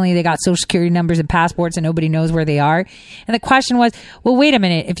 and suddenly they got social security numbers and passports and nobody knows where they are. And the question was, well, wait a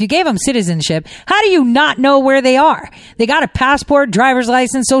minute. If you gave them citizenship, how do you not know where they are? They got a passport, driver's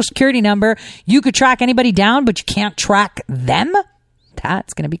license, social security number. You could track anybody down, but you can't track them?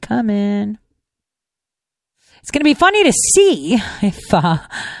 That's going to be coming. It's going to be funny to see if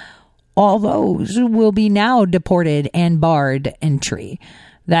all those will be now deported and barred entry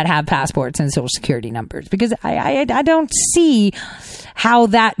that have passports and social security numbers, because I don't see how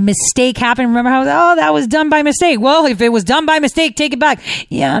that mistake happened. Remember how, that was done by mistake. Well, if it was done by mistake, take it back.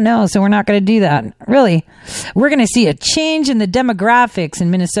 Yeah, no, so we're not going to do that. Really, we're going to see a change in the demographics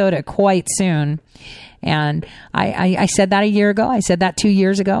in Minnesota quite soon. And I said that a year ago. I said that 2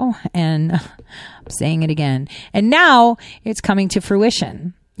 years ago, and I'm saying it again. And now it's coming to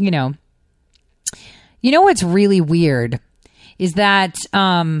fruition. You know what's really weird is that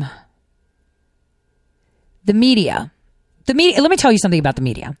the media, let me tell you something about the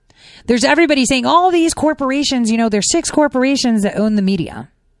media. There's everybody saying all these corporations, there's 6 corporations that own the media.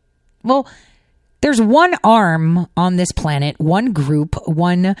 Well, there's one arm on this planet, one group,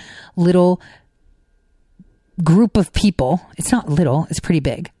 one little group of people. It's not little, it's pretty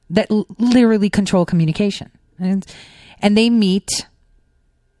big, that literally control communication. And they meet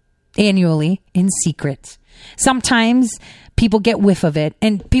annually in secret. Sometimes people get whiff of it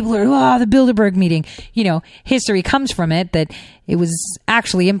and people are, the Bilderberg meeting. History comes from it that it was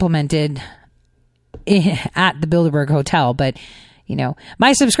actually implemented at the Bilderberg Hotel. But,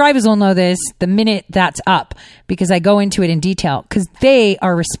 my subscribers will know this the minute that's up, because I go into it in detail, because they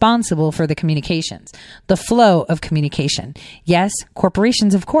are responsible for the communications, the flow of communication. Yes,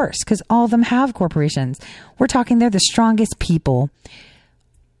 corporations, of course, because all of them have corporations. We're talking they're the strongest people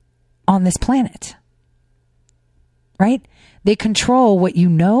on this planet, right? They control what you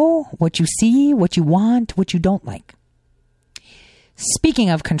know, what you see, what you want, what you don't like. Speaking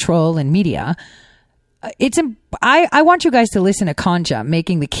of control in media, I want you guys to listen to Concha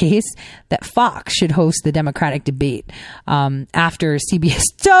making the case that Fox should host the Democratic debate after CBS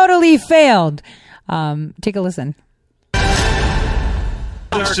totally failed. Take a listen.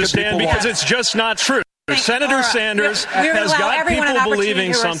 Because it's just not true. Senator Sanders has got people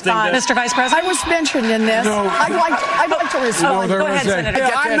believing something. Mr. Vice President, I was mentioned in this. No. I'd like to respond. Go ahead, Senator.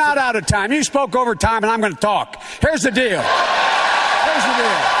 I'm not out of time. You spoke over time, and I'm going to talk. Here's the deal.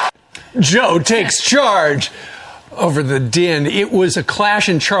 Joe takes charge over the din. It was a clash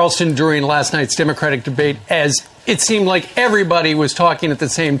in Charleston during last night's Democratic debate, as it seemed like everybody was talking at the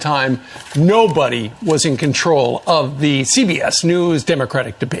same time. Nobody was in control of the CBS News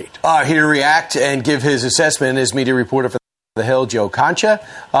Democratic debate. Here to react and give his assessment is media reporter for The Hill, Joe Concha.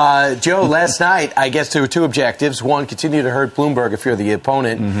 Joe, last night, I guess there were 2 objectives. One, continue to hurt Bloomberg if you're the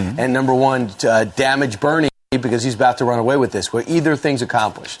opponent. Mm-hmm. And number 1, damage Bernie, because he's about to run away with this. Were either things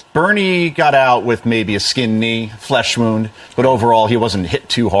accomplished? Bernie got out with maybe a skinned knee, flesh wound, but overall he wasn't hit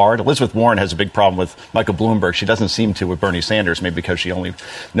too hard. Elizabeth Warren has a big problem with Michael Bloomberg. She doesn't seem to with Bernie Sanders, maybe because she only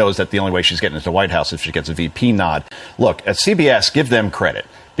knows that the only way she's getting into the White House is if she gets a VP nod. Look, at CBS, give them credit,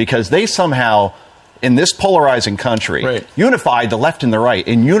 because they somehow, in this polarizing country, unified the left and the right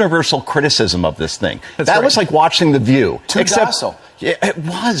in universal criticism of this thing. That was like watching The View. Too docile. Yeah, it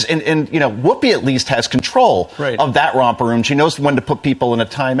was. And Whoopi at least has control of that romper room. She knows when to put people in a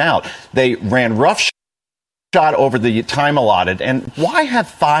timeout. They ran roughshod over the time allotted. And why have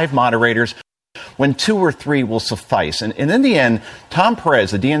 5 moderators when 2 or 3 will suffice? And in the end, Tom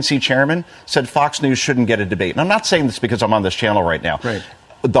Perez, the DNC chairman, said Fox News shouldn't get a debate. And I'm not saying this because I'm on this channel right now.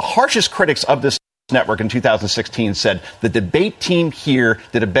 The harshest critics of this network in 2016 said the debate team here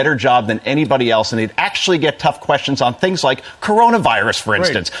did a better job than anybody else, and they'd actually get tough questions on things like coronavirus, for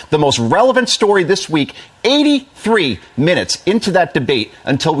instance. The most relevant story this week, 83 minutes into that debate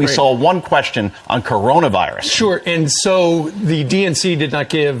until we saw 1 question on coronavirus. Sure, and so the DNC did not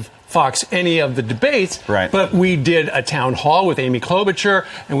give Fox any of the debates, but we did a town hall with Amy Klobuchar,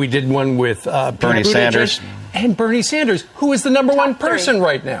 and we did one with Bernie Sanders. And Bernie Sanders, who is the number 1 person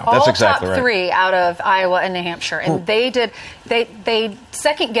right now. That's exactly top 3 out of Iowa and New Hampshire. And they did, they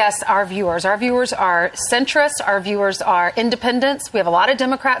second guess our viewers. Our viewers are centrists. Our viewers are independents. We have a lot of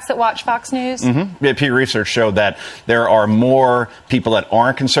Democrats that watch Fox News. Mm-hmm. Yeah, Pew Research showed that there are more people that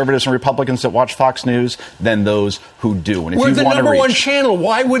aren't conservatives and Republicans that watch Fox News than those who do. And if We're you the want number to one channel.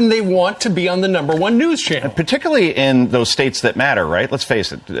 Why wouldn't they want to be on the number one news channel? Particularly in those states that matter, right? Let's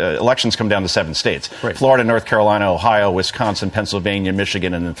face it. Elections come down to 7 states. Right. Florida, North Carolina, Ohio, Wisconsin, Pennsylvania,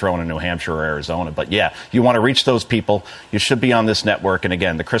 Michigan, and then throw in New Hampshire or Arizona. But yeah, you want to reach those people. You should be on this network. And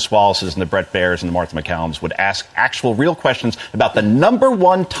again, the Chris Wallaces and the Brett Bairs and the Martha McCallums would ask actual real questions about the number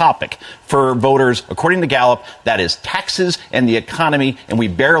one topic for voters, according to Gallup, that is taxes and the economy. And we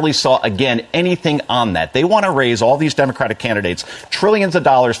barely saw, again, anything on that. They want to raise all these Democratic candidates trillions of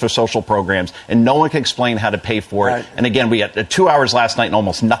dollars for social programs, and no one can explain how to pay for it. And again, we had 2 hours last night and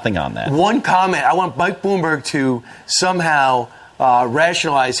almost nothing on that. One comment. I want Mike Bloomberg to somehow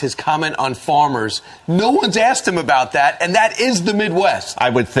rationalize his comment on farmers. No one's asked him about that, and that is the Midwest. I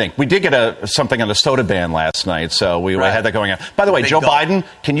would think. We did get something on the soda ban last night, so we had that going on. By the way, Joe Biden,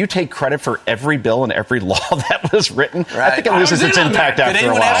 can you take credit for every bill and every law that was written? I think it loses its impact after a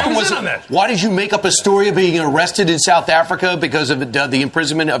while. Did anyone ask him, why did you make up a story of being arrested in South Africa because of the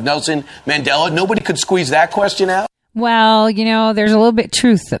imprisonment of Nelson Mandela? Nobody could squeeze that question out? Well, there's a little bit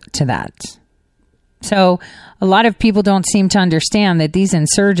truth to that. So a lot of people don't seem to understand that these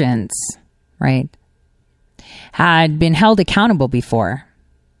insurgents, right, had been held accountable before.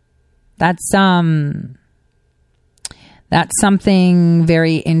 That's something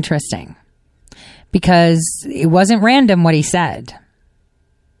very interesting, because it wasn't random what he said.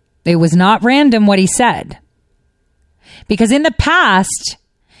 It was not random what he said. Because in the past,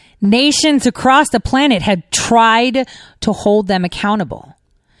 nations across the planet had tried to hold them accountable.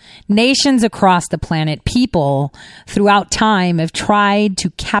 Nations across the planet, people throughout time have tried to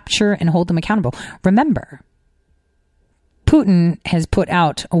capture and hold them accountable. Remember, Putin has put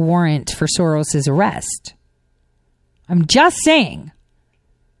out a warrant for Soros's arrest. I'm just saying.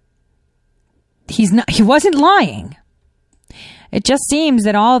 He wasn't lying. It just seems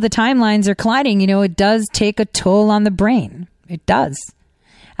that all the timelines are colliding. It does take a toll on the brain. It does.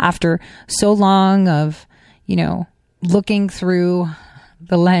 After so long of, looking through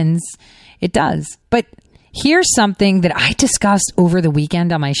the lens, it does. But here's something that I discussed over the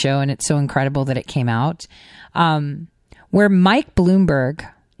weekend on my show, and it's so incredible that it came out, where Mike Bloomberg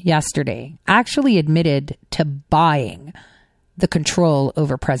yesterday actually admitted to buying the control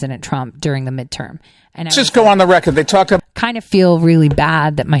over President Trump during the midterm. And let's just go on the record. They talk about kind of feel really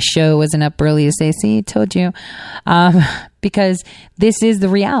bad that my show wasn't up early as they see. Told you, because this is the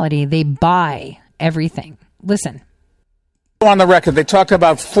reality. They buy everything. Listen. On the record, they talk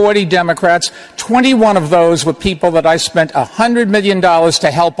about 40 Democrats. 21 of those were people that I spent $100 million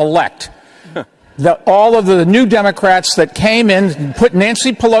to help elect. All of the new Democrats that came in and put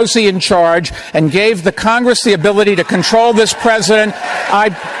Nancy Pelosi in charge and gave the Congress the ability to control this president,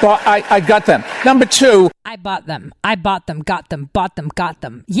 I got them. Number two. I bought them, got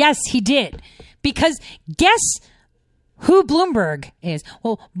them. Yes, he did. Because guess who Bloomberg is?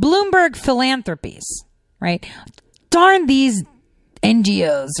 Well, Bloomberg Philanthropies, right? Darn these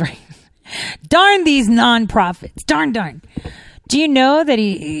NGOs, right? Darn these nonprofits. Darn. Do you know that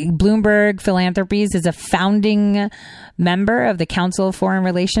Bloomberg Philanthropies is a founding member of the Council of Foreign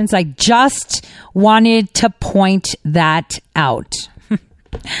Relations? I just wanted to point that out.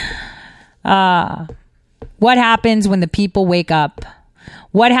 What happens when the people wake up?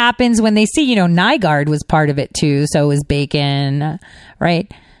 What happens when they see, Nygaard was part of it too, so was Bacon,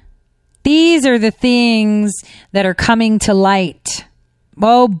 right? These are the things that are coming to light.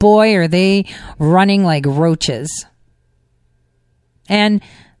 Oh boy, are they running like roaches. And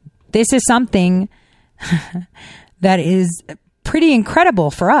this is something that is pretty incredible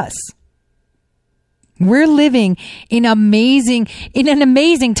for us. We're living in an amazing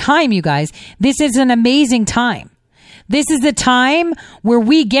time, you guys. This is an amazing time. This is a time where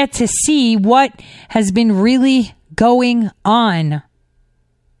we get to see what has been really going on.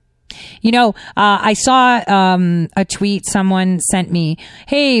 I saw a tweet someone sent me.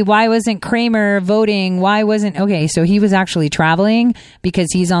 Hey, why wasn't Kramer voting? Okay, so he was actually traveling because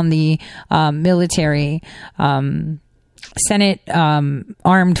he's on the military Senate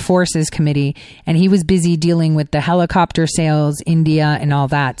Armed Forces Committee, and he was busy dealing with the helicopter sales, India, and all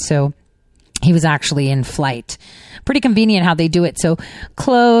that. So he was actually in flight. Pretty convenient how they do it so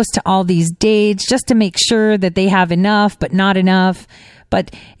close to all these dates, just to make sure that they have enough, but not enough.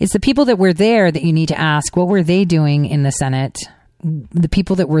 But it's the people that were there that you need to ask, what were they doing in the Senate? The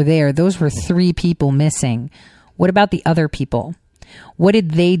people that were there, those were 3 people missing. What about the other people? What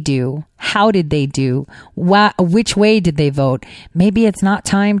did they do? How did they do? Which way did they vote? Maybe it's not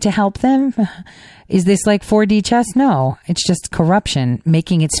time to help them. Is this like 4D chess? No, it's just corruption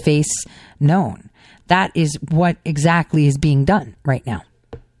making its face known. That is what exactly is being done right now.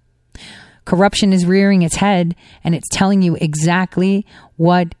 Corruption is rearing its head, and it's telling you exactly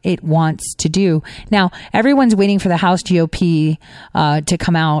what it wants to do. Now, everyone's waiting for the House GOP to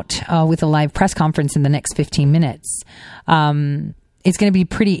come out with a live press conference in the next 15 minutes. It's going to be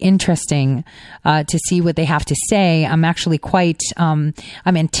pretty interesting to see what they have to say. I'm actually I'm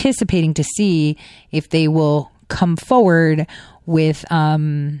anticipating to see if they will come forward with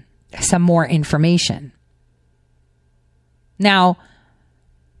some more information. Now,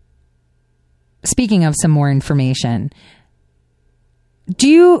 speaking of some more information,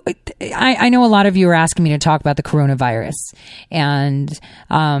 I know a lot of you are asking me to talk about the coronavirus, and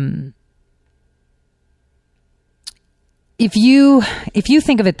if you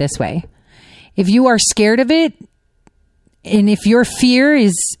think of it this way, if you are scared of it, and if your fear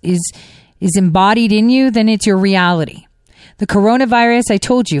is embodied in you, then it's your reality. The coronavirus, I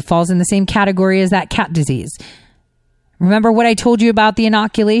told you, falls in the same category as that cat disease. Remember what I told you about the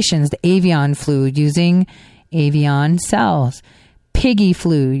inoculations, the avian flu using avian cells, piggy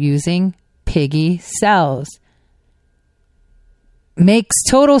flu using piggy cells. Makes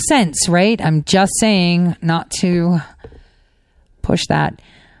total sense, right? I'm just saying not to push that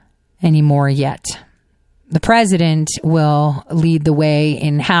anymore yet. The president will lead the way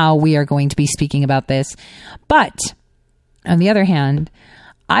in how we are going to be speaking about this. But on the other hand,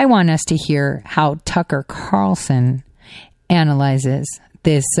 I want us to hear how Tucker Carlson analyzes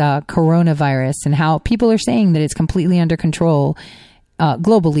this coronavirus and how people are saying that it's completely under control.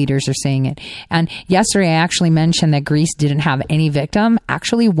 Global leaders are saying it. And yesterday I actually mentioned that Greece didn't have any victim.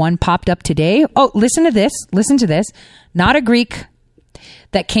 Actually, one popped up today. Oh, listen to this. Listen to this. Not a Greek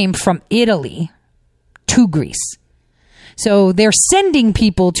that came from Italy to Greece. So they're sending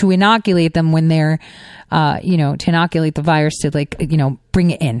people to inoculate them when they're, to inoculate the virus to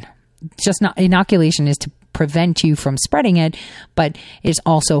bring it in. Just not inoculation is to prevent you from spreading it, but it's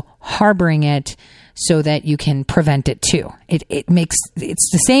also harboring it so that you can prevent it too. It's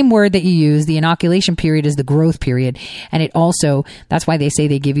the same word that you use. The inoculation period is the growth period. And it also, that's why they say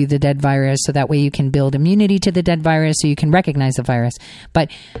they give you the dead virus, so that way you can build immunity to the dead virus so you can recognize the virus.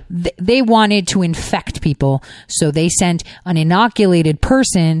 But they wanted to infect people. So they sent an inoculated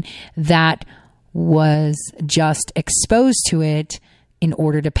person that was just exposed to it in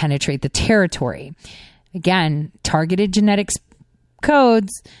order to penetrate the territory. Again, targeted genetics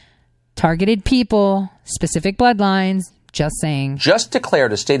codes, targeted people, specific bloodlines, just saying. Just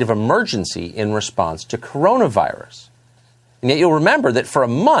declared a state of emergency in response to coronavirus. And yet you'll remember that for a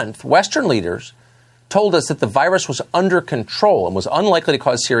month, Western leaders told us that the virus was under control and was unlikely to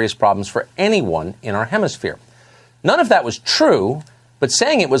cause serious problems for anyone in our hemisphere. None of that was true, but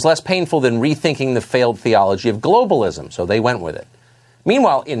saying it was less painful than rethinking the failed theology of globalism, so they went with it.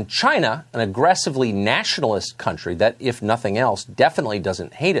 Meanwhile, in China, an aggressively nationalist country that, if nothing else, definitely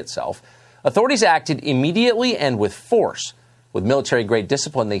doesn't hate itself, authorities acted immediately and with force. With military-grade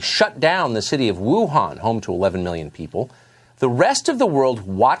discipline, they shut down the city of Wuhan, home to 11 million people. The rest of the world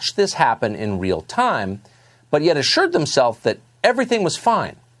watched this happen in real time, but yet assured themselves that everything was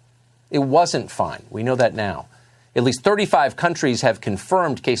fine. It wasn't fine. We know that now. At least 35 countries have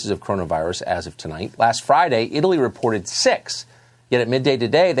confirmed cases of coronavirus as of tonight. Last Friday, Italy reported 6. Yet at midday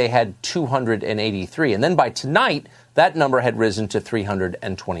today, they had 283. And then by tonight, that number had risen to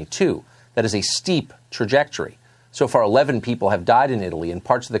 322. That is a steep trajectory. So far, 11 people have died in Italy, and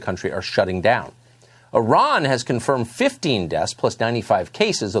parts of the country are shutting down. Iran has confirmed 15 deaths plus 95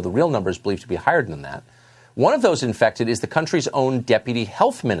 cases, though the real number is believed to be higher than that. One of those infected is the country's own deputy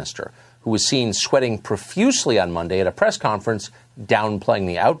health minister, who was seen sweating profusely on Monday at a press conference downplaying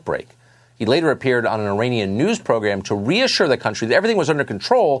the outbreak. He later appeared on an Iranian news program to reassure the country that everything was under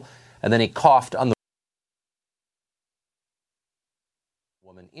control, and then he coughed on the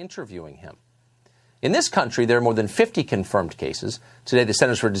woman interviewing him. In this country, there are more than 50 confirmed cases. Today, the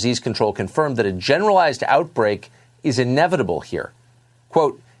Centers for Disease Control confirmed that a generalized outbreak is inevitable here.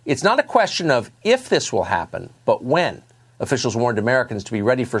 Quote, "It's not a question of if this will happen, but when." Officials warned Americans to be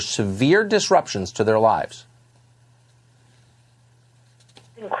ready for severe disruptions to their lives.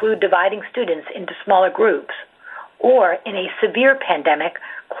 Include dividing students into smaller groups, or in a severe pandemic,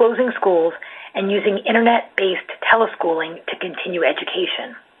 closing schools and using internet-based teleschooling to continue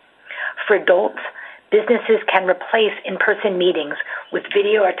education. For adults, businesses can replace in-person meetings with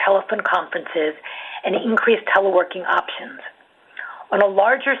video or telephone conferences and increase teleworking options. On a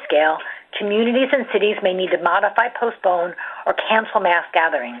larger scale, Communities and cities may need to modify, postpone, or cancel mass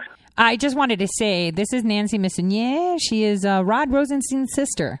gatherings. I just wanted to say, this is Nancy Messonnier. She is Rod Rosenstein's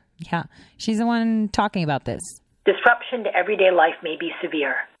sister. Yeah, she's the one talking about this. Disruption to everyday life may be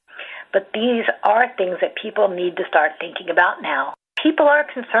severe, but these are things that people need to start thinking about now. People are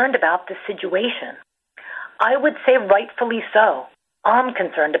concerned about the situation. I would say rightfully so. I'm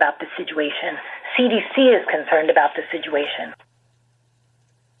concerned about the situation. CDC is concerned about the situation.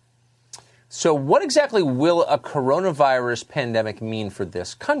 So what exactly will a coronavirus pandemic mean for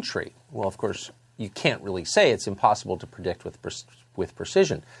this country? Well, of course, you can't really say. It's impossible to predict with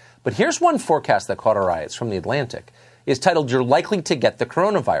precision. But here's one forecast that caught our eye. It's from The Atlantic. It's titled, "You're Likely to Get the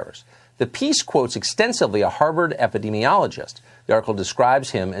Coronavirus." The piece quotes extensively a Harvard epidemiologist. The article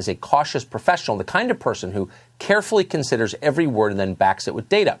describes him as a cautious professional, the kind of person who carefully considers every word and then backs it with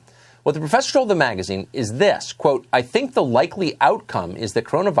data. What the professor told the magazine is this, quote, "I think the likely outcome is that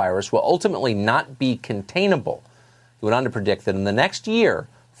coronavirus will ultimately not be containable." He went on to predict that in the next year,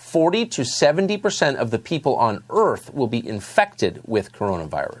 40 to 70% of the people on Earth will be infected with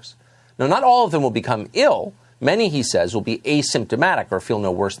coronavirus. Now, not all of them will become ill. Many, he says, will be asymptomatic or feel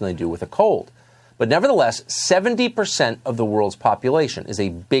no worse than they do with a cold. But nevertheless, 70% of the world's population is a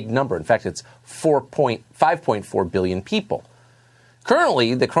big number. In fact, it's 5.4 billion people.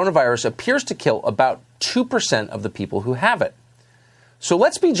 Currently, the coronavirus appears to kill about 2% of the people who have it. So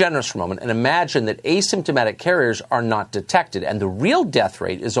let's be generous for a moment and imagine that asymptomatic carriers are not detected and the real death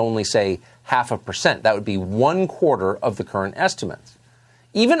rate is only, say, 0.5%. That would be 1/4 of the current estimates.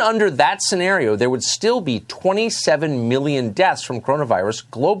 Even under that scenario, there would still be 27 million deaths from coronavirus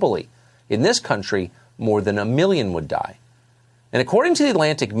globally. In this country, more than 1 million would die. And according to The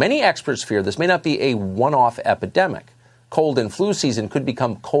Atlantic, many experts fear this may not be a one-off epidemic. Cold and flu season could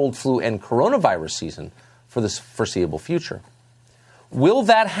become cold, flu, and coronavirus season for the foreseeable future. Will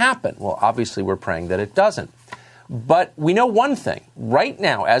that happen? Well, obviously, we're praying that it doesn't. But we know one thing. Right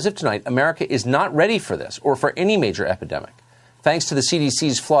now, as of tonight, America is not ready for this or for any major epidemic. Thanks to the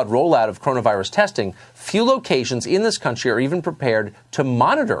CDC's flawed rollout of coronavirus testing, few locations in this country are even prepared to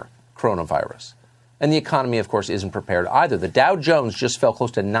monitor coronavirus. And the economy, of course, isn't prepared either. The Dow Jones just fell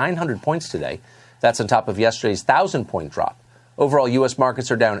close to 900 points today. That's on top of yesterday's 1,000-point drop. Overall, U.S. markets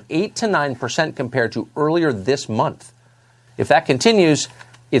are down 8 to 9% compared to earlier this month. If that continues,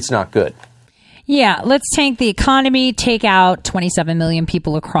 it's not good. Yeah, let's tank the economy, take out 27 million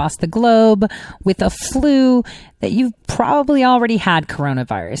people across the globe with a flu that you've probably already had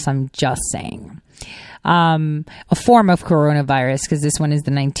coronavirus. I'm just saying. A form of coronavirus, because this one is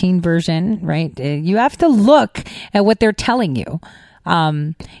the 19 version, right? You have to look at what they're telling you.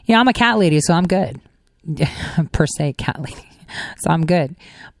 I'm a cat lady, so I'm good. Per se, cat lady. So I'm good.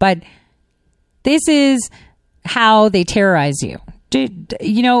 But this is how they terrorize you.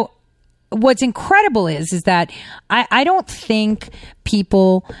 What's incredible is that I don't think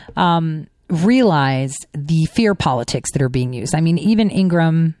people realize the fear politics that are being used. I mean, even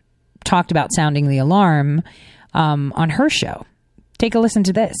Ingram talked about sounding the alarm on her show. Take a listen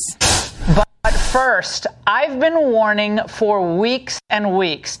to this. But first, I've been warning for weeks and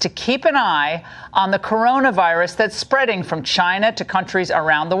weeks to keep an eye on the coronavirus that's spreading from China to countries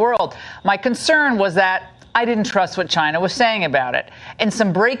around the world. My concern was that I didn't trust what China was saying about it. And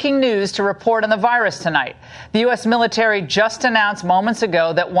some breaking news to report on the virus tonight. The U.S. military just announced moments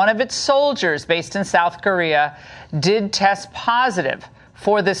ago that one of its soldiers based in South Korea did test positive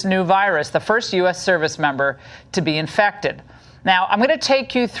for this new virus, the first U.S. service member to be infected. Now, I'm going to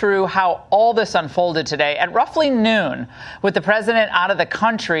take you through how all this unfolded today. At roughly noon, with the president out of the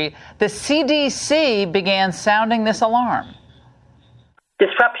country, the CDC began sounding this alarm.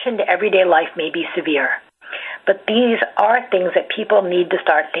 Disruption to everyday life may be severe, but these are things that people need to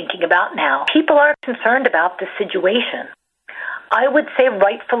start thinking about now. People are concerned about the situation. I would say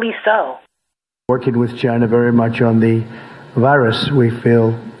rightfully so. Working with China very much on the virus, we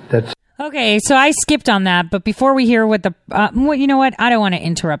feel that's... Okay, so I skipped on that, but before we hear what you know what? I don't want to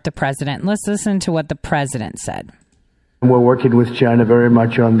interrupt the president. Let's listen to what the president said. We're working with China very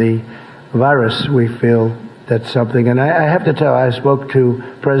much on the virus. We feel that's something, and I have to tell, I spoke to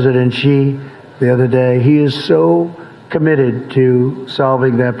President Xi the other day. He is so committed to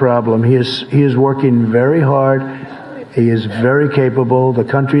solving that problem. He is working very hard. He is very capable. The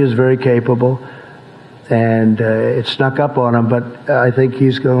country is very capable. And it snuck up on him, but I think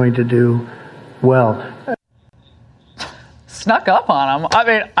he's going to do well. Snuck up on him? I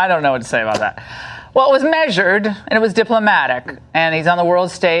mean, I don't know what to say about that. Well, it was measured, and it was diplomatic, and he's on the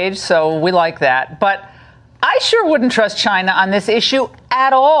world stage, so we like that. But I sure wouldn't trust China on this issue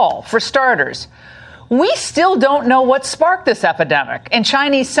at all, for starters. we still don't know what sparked this epidemic. And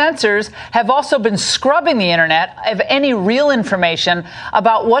Chinese censors have also been scrubbing the internet of any real information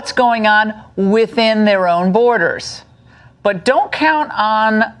about what's going on within their own borders. But don't count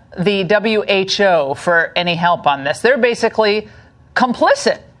on the WHO for any help on this. They're basically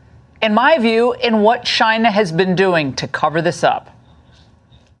complicit, in my view, in what China has been doing to cover this up.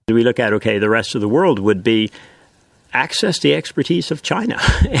 We look at, the rest of the world would be access the expertise of China.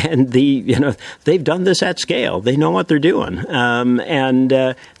 And they've done this at scale. They know what they're doing. And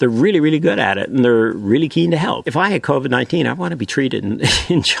they're really, really good at it. And they're really keen to help. If I had COVID-19, I want to be treated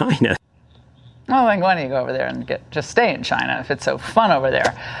in China. Well, then why don't you go over there and just stay in China if it's so fun over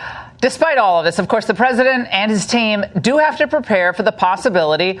there? Despite all of this, of course, the president and his team do have to prepare for the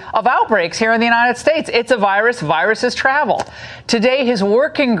possibility of outbreaks here in the United States. It's a virus. Viruses travel. Today, his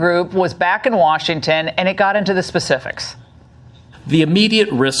working group was back in Washington, and it got into the specifics. The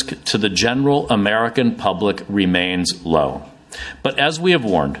immediate risk to the general American public remains low. But as we have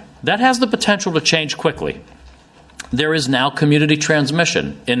warned, that has the potential to change quickly. There is now community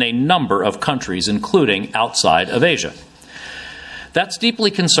transmission in a number of countries, including outside of Asia. That's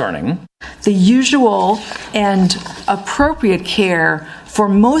deeply concerning. The usual and appropriate care for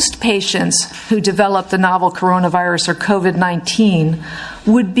most patients who develop the novel coronavirus or COVID-19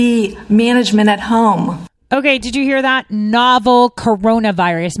 would be management at home. Okay, did you hear that? Novel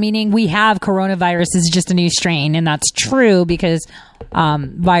coronavirus, meaning we have coronavirus, is just a new strain. And that's true because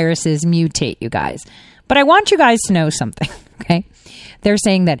viruses mutate, you guys. But I want you guys to know something, okay? They're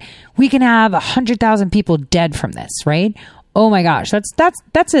saying that we can have 100,000 people dead from this, right? Oh my gosh,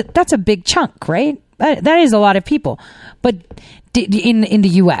 that's a big chunk, right? That is a lot of people. But in the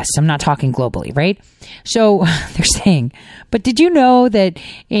US, I'm not talking globally, right? So they're saying, but did you know that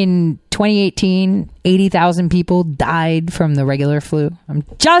in 2018, 80,000 people died from the regular flu? I'm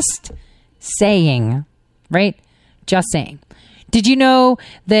just saying, right? Just saying. Did you know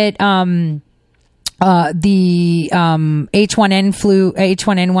that the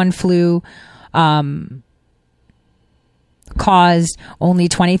H1N1 flu caused only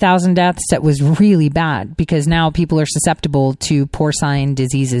 20,000 deaths? That was really bad because now people are susceptible to porcine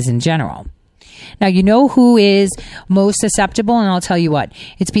diseases in general. Now, you know who is most susceptible? And I'll tell you what.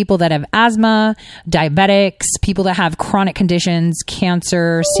 It's people that have asthma, diabetics, people that have chronic conditions,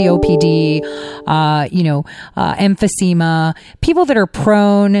 cancer, COPD, emphysema, people that are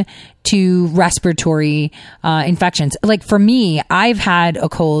prone to respiratory infections. Like for me, I've had a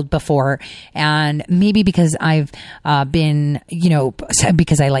cold before, and maybe because I've been,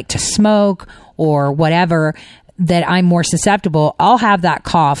 because I like to smoke or whatever, that I'm more susceptible, I'll have that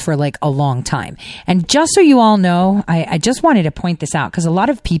cough for like a long time. And just so you all know, I just wanted to point this out because a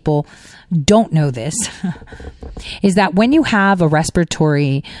lot of people don't know this, is that when you have a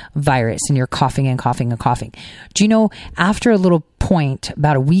respiratory virus and you're coughing and coughing and coughing, do you know after a little point,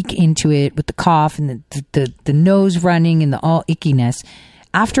 about a week into it with the cough and the nose running and the all ickiness,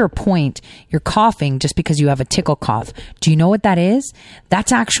 after a point, you're coughing just because you have a tickle cough. Do you know what that is?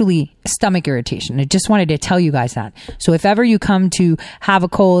 That's actually stomach irritation. I just wanted to tell you guys that. So if ever you come to have a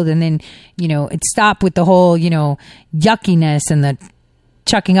cold and then, it stop with the whole, yuckiness and the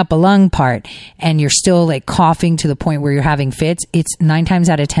chucking up a lung part, and you're still like coughing to the point where you're having fits, it's 9 times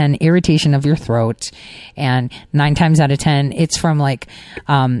out of 10 irritation of your throat, and 9 times out of 10 it's from like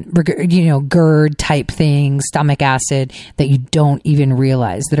GERD type things, stomach acid that you don't even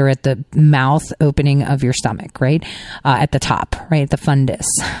realize that are at the mouth opening of your stomach, right at the top, right at the fundus.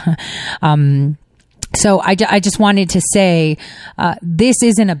 So I just wanted to say this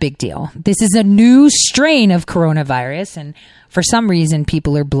isn't a big deal. This is a new strain of coronavirus, and for some reason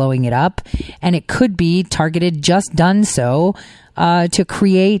people are blowing it up, and it could be targeted, just done so, to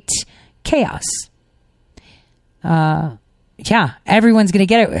create chaos. Everyone's going to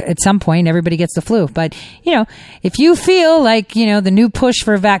get it at some point. Everybody gets the flu. But, if you feel like, the new push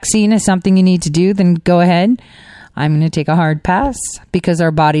for a vaccine is something you need to do, then go ahead. I'm going to take a hard pass because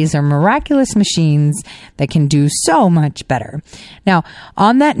our bodies are miraculous machines that can do so much better. Now,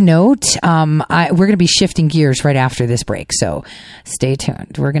 on that note, we're going to be shifting gears right after this break. So stay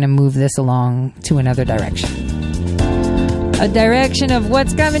tuned. We're going to move this along to another direction. A direction of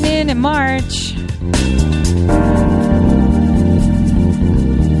what's coming in March.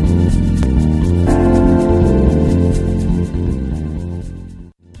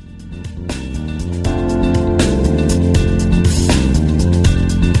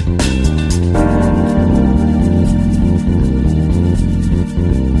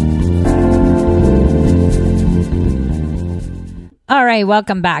 All right,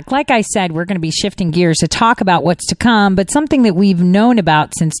 welcome back. Like I said, we're going to be shifting gears to talk about what's to come, but something that we've known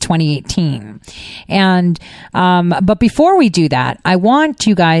about since 2018. And but before we do that, I want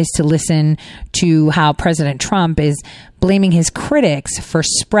you guys to listen to how President Trump is blaming his critics for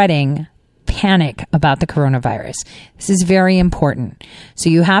spreading panic about the coronavirus. This is very important. So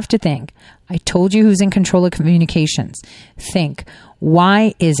you have to think. I told you who's in control of communications. Think,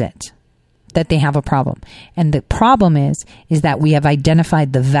 why is it that they have a problem? And the problem is that we have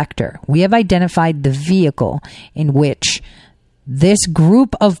identified the vector. We have identified the vehicle in which this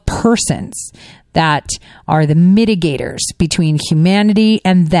group of persons that are the mitigators between humanity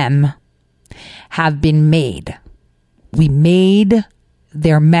and them have been made. We made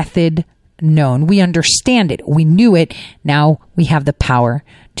their method known. We understand it. We knew it. Now we have the power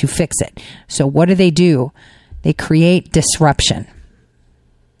to fix it. So what do? They create disruption.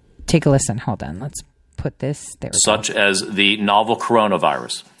 Take a listen. Hold on. Let's put this there. Such as the novel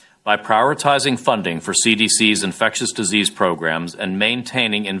coronavirus. By prioritizing funding for CDC's infectious disease programs and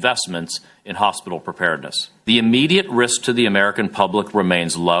maintaining investments in hospital preparedness. The immediate risk to the American public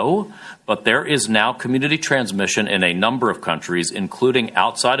remains low, but there is now community transmission in a number of countries, including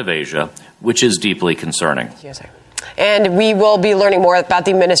outside of Asia, which is deeply concerning. Yes, sir. And we will be learning more about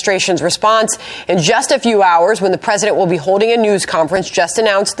the administration's response in just a few hours when the president will be holding a news conference just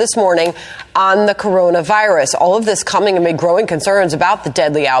announced this morning on the coronavirus. All of this coming amid growing concerns about the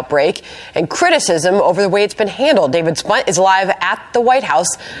deadly outbreak and criticism over the way it's been handled. David Spunt is live at the White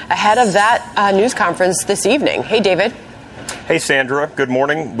House ahead of that news conference this evening. Hey, David. Hey, Sandra. Good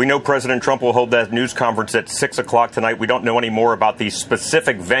morning. We know President Trump will hold that news conference at 6 o'clock tonight. We don't know any more about the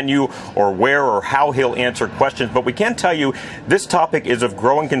specific venue or where or how he'll answer questions, but we can tell you this topic is of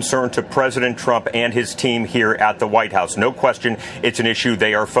growing concern to President Trump and his team here at the White House. No question, it's an issue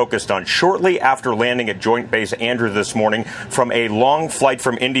they are focused on. Shortly after landing at Joint Base Andrews this morning from a long flight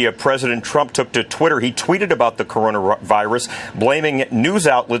from India, President Trump took to Twitter. He tweeted about the coronavirus, blaming news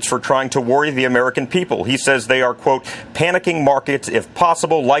outlets for trying to worry the American people. He says they are, quote, panicking markets if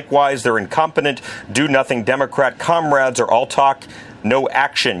possible. Likewise, they're incompetent, do-nothing Democrat comrades are all talk, no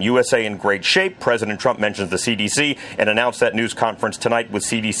action. USA in great shape. President Trump mentions the CDC and announced that news conference tonight with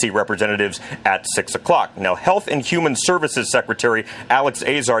CDC representatives at 6 o'clock. Now, Health and Human Services Secretary Alex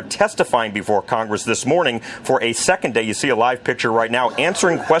Azar testifying before Congress this morning for a second day. You see a live picture right now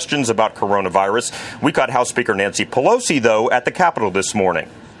answering questions about coronavirus. We caught House Speaker Nancy Pelosi, though, at the Capitol this morning.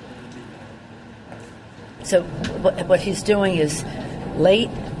 So what he's doing is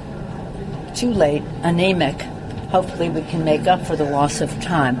too late, anemic. Hopefully we can make up for the loss of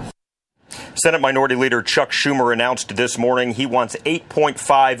time. Senate Minority Leader Chuck Schumer announced this morning he wants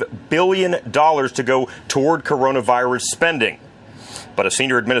 $8.5 billion to go toward coronavirus spending. But a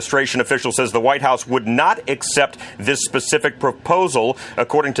senior administration official says the White House would not accept this specific proposal.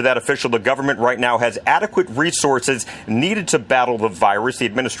 According to that official, the government right now has adequate resources needed to battle the virus. The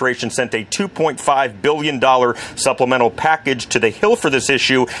administration sent a $2.5 billion supplemental package to the Hill for this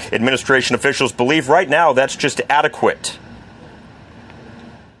issue. Administration officials believe right now that's just adequate.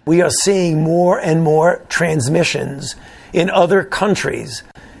 We are seeing more and more transmissions in other countries.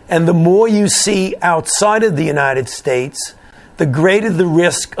 And the more you see outside of the United States, the greater the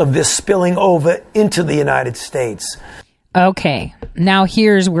risk of this spilling over into the United States. Okay, now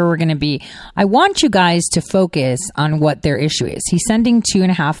here's where we're going to be. I want you guys to focus on what their issue is. He's sending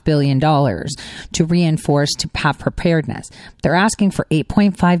 $2.5 billion to reinforce, to have preparedness. They're asking for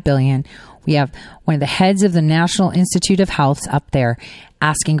 $8.5 billion. We have one of the heads of the National Institute of Health up there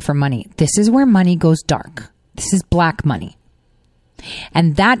asking for money. This is where money goes dark. This is black money.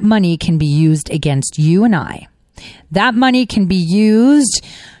 And that money can be used against you and I. That money can be used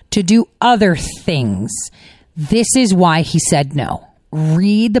to do other things. This is why he said no.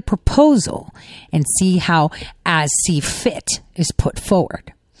 Read the proposal and see how as see fit is put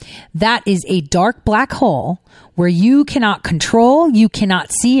forward. That is a dark black hole where you cannot control, you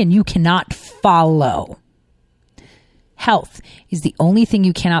cannot see, and you cannot follow. Health is the only thing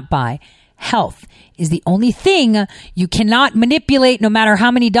you cannot buy. Health is the only thing you cannot manipulate no matter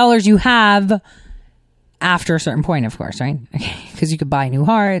how many dollars you have. After a certain point, of course, right? Because you could buy new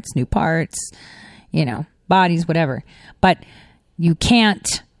hearts, new parts, bodies, whatever. But you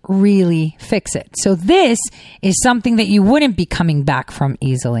can't really fix it. So this is something that you wouldn't be coming back from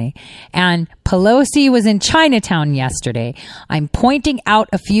easily. And Pelosi was in Chinatown yesterday. I'm pointing out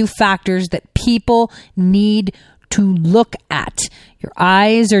a few factors that people need to look at. Your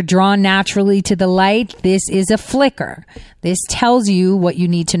eyes are drawn naturally to the light. This is a flicker. This tells you what you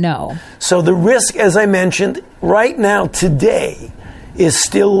need to know. So the risk, as I mentioned, right now, today, is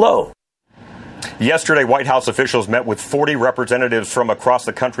still low. Yesterday, White House officials met with 40 representatives from across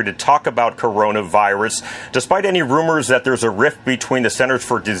the country to talk about coronavirus. Despite any rumors that there's a rift between the Centers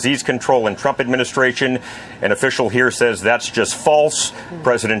for Disease Control and Trump administration, an official here says that's just false.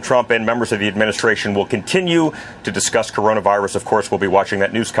 President Trump and members of the administration will continue to discuss coronavirus. Of course, we'll be watching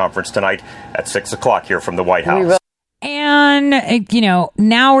that news conference tonight at 6 o'clock here from the White House. And,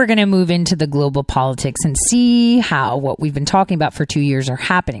 now we're going to move into the global politics and see how what we've been talking about for 2 years are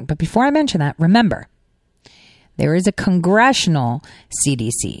happening. But before I mention that, remember, there is a congressional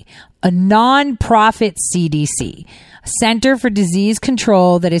CDC, a nonprofit CDC, a Center for Disease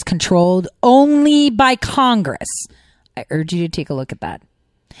Control that is controlled only by Congress. I urge you to take a look at that.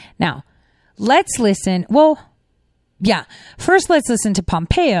 Now, let's listen. First, let's listen to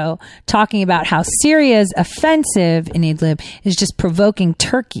Pompeo talking about how Syria's offensive in Idlib is just provoking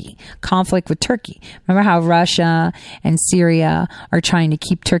conflict with Turkey. Remember how Russia and Syria are trying to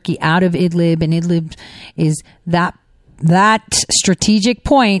keep Turkey out of Idlib, and Idlib is that strategic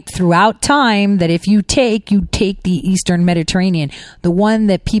point throughout time that if you take the Eastern Mediterranean, the one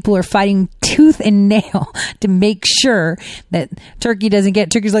that people are fighting tooth and nail to make sure that Turkey doesn't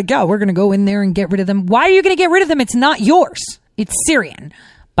get. Turkey's like, we're going to go in there and get rid of them. Why are you going to get rid of them? It's not yours. It's Syrian.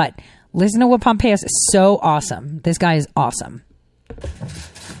 But listen to what Pompeo says. So awesome. This guy is awesome.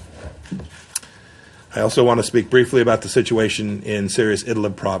 I also want to speak briefly about the situation in Syria's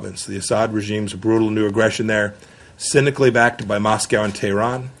Idlib province. The Assad regime's brutal new aggression there, cynically backed by Moscow and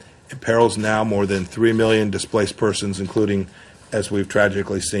Tehran, imperils now more than 3 million displaced persons, including, as we've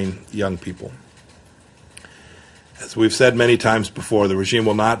tragically seen, young people. As we've said many times before, the regime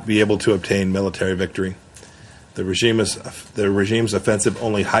will not be able to obtain military victory. The regime's offensive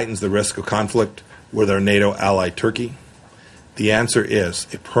only heightens the risk of conflict with our NATO ally Turkey. The answer is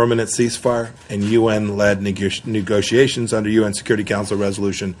a permanent ceasefire and UN-led negotiations under UN Security Council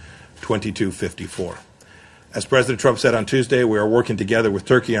Resolution 2254. As President Trump said on Tuesday, we are working together with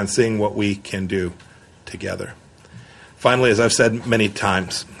Turkey on seeing what we can do together. Finally, as I've said many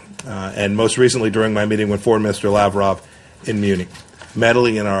times, and most recently during my meeting with Foreign Minister Lavrov in Munich,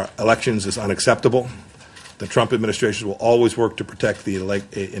 meddling in our elections is unacceptable. The Trump administration will always work to protect the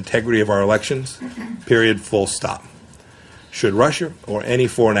integrity of our elections, period, full stop. Should Russia or any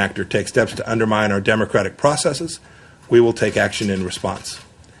foreign actor take steps to undermine our democratic processes, we will take action in response.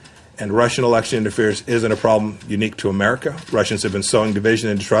 And Russian election interference isn't a problem unique to America. Russians have been sowing division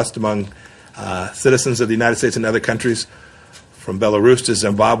and distrust among citizens of the United States and other countries, from Belarus to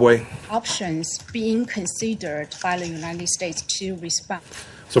Zimbabwe. Options being considered by the United States to respond.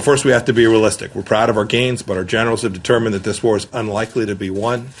 So first, we have to be realistic. We're proud of our gains, but our generals have determined that this war is unlikely to be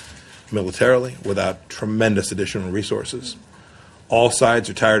won militarily without tremendous additional resources. All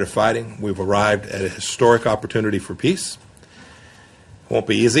sides are tired of fighting. We've arrived at a historic opportunity for peace. It won't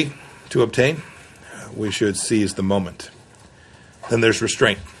be easy to obtain. We should seize the moment. Then there's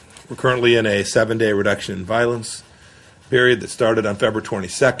restraint. We're currently in a 7-day reduction in violence period that started on February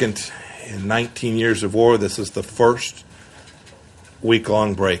 22nd. In 19 years of war, this is the first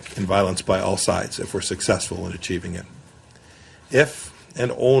week-long break in violence by all sides if we're successful in achieving it. If,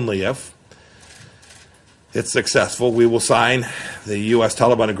 and only if, it's successful, we will sign the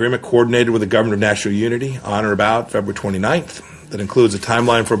U.S.-Taliban agreement coordinated with the Government of National Unity on or about February 29th. That includes a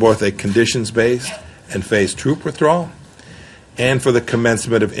timeline for both a conditions-based and phased troop withdrawal and for the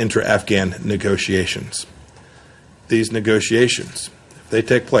commencement of inter-Afghan negotiations. These negotiations, if they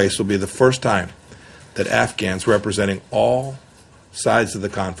take place, will be the first time that Afghans representing all sides of the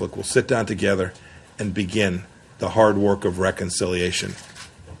conflict will sit down together and begin the hard work of reconciliation.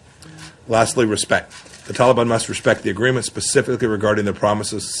 Lastly, respect. The Taliban must respect the agreement, specifically regarding the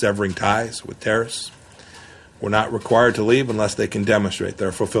promises severing ties with terrorists. We're not required to leave unless they can demonstrate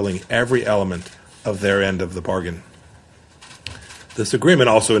they're fulfilling every element of their end of the bargain. This agreement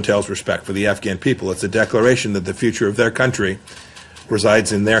also entails respect for the Afghan people. It's a declaration that the future of their country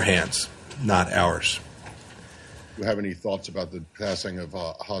resides in their hands, not ours. Do you have any thoughts about the passing of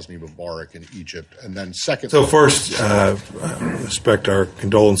Hosni Mubarak in Egypt? And then second... So first, respect our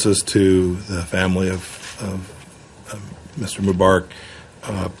condolences to the family of Mr. Mubarak.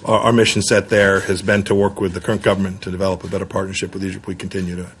 Our mission set there has been to work with the current government to develop a better partnership with Egypt. We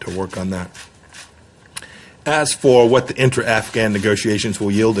continue to work on that. As for what the inter-Afghan negotiations will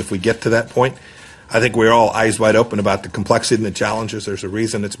yield if we get to that point, I think we're all eyes wide open about the complexity and the challenges. There's a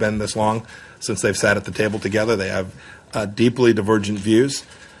reason it's been this long since they've sat at the table together. They have deeply divergent views.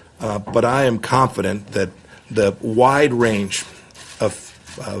 But I am confident that the wide range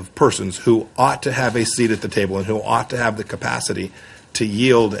of persons who ought to have a seat at the table and who ought to have the capacity to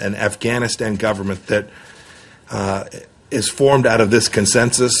yield an Afghanistan government that is formed out of this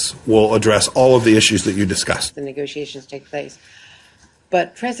consensus will address all of the issues that you discussed. The negotiations take place.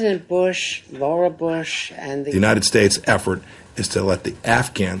 But President Bush, Laura Bush, and the United States effort is to let the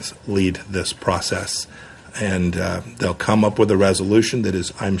Afghans lead this process. And they'll come up with a resolution that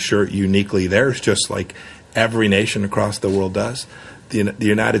is, I'm sure, uniquely theirs, just like every nation across the world does. The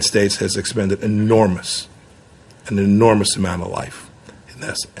United States has expended an enormous amount of life in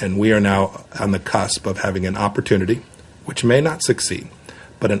this. And we are now on the cusp of having an opportunity, which may not succeed,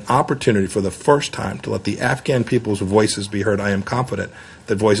 but an opportunity for the first time to let the Afghan people's voices be heard. I am confident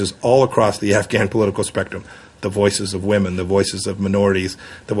that voices all across the Afghan political spectrum, the voices of women, the voices of minorities,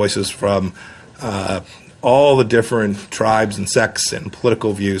 the voices from all the different tribes and sects and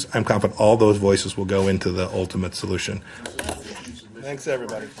political views, I'm confident all those voices will go into the ultimate solution. Thanks,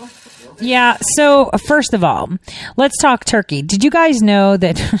 everybody. Yeah, so first of all, let's talk Turkey. Did you guys know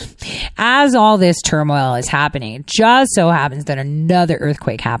that as all this turmoil is happening, it just so happens that another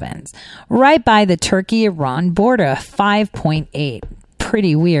earthquake happens right by the Turkey-Iran border, 5.8.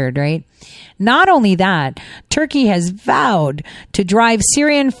 Pretty weird, right? Not only that, Turkey has vowed to drive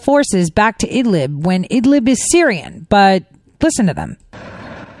Syrian forces back to Idlib when Idlib is Syrian. But listen to them.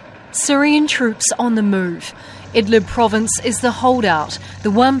 Syrian troops on the move. Idlib province is the holdout,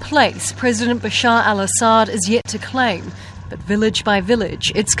 the one place President Bashar al-Assad is yet to claim. But village by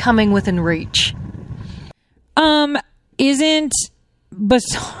village, it's coming within reach. Isn't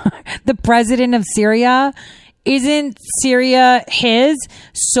Bashar the president of Syria? Isn't Syria his?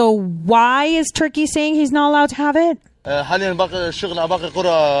 So why is Turkey saying he's not allowed to have it? We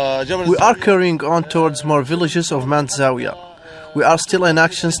are carrying on towards more villages of Mount Zawiya. We are still in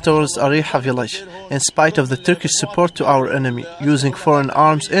actions towards Ariha village, in spite of the Turkish support to our enemy, using foreign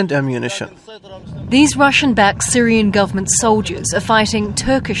arms and ammunition. These Russian-backed Syrian government soldiers are fighting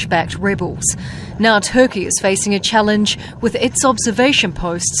Turkish-backed rebels. Now Turkey is facing a challenge with its observation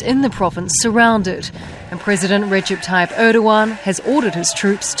posts in the province surrounded, and President Recep Tayyip Erdogan has ordered his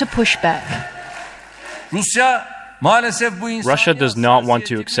troops to push back. Russia does not want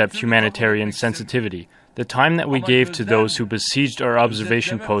to accept humanitarian sensitivity. The time that we gave to those who besieged our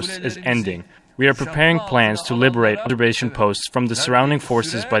observation posts is ending. We are preparing plans to liberate observation posts from the surrounding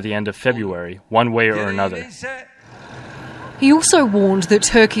forces by the end of February, one way or another. He also warned that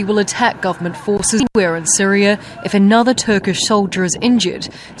Turkey will attack government forces anywhere in Syria if another Turkish soldier is injured.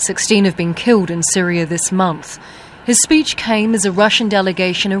 16 have been killed in Syria this month. His speech came as a Russian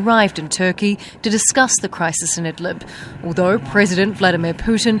delegation arrived in Turkey to discuss the crisis in Idlib, although President Vladimir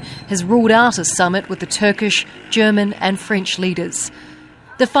Putin has ruled out a summit with the Turkish, German and French leaders.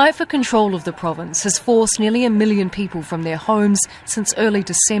 The fight for control of the province has forced nearly 1 million people from their homes since early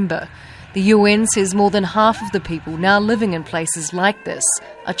December. The UN says more than half of the people now living in places like this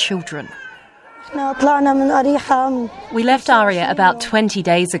are children. We left Aria about 20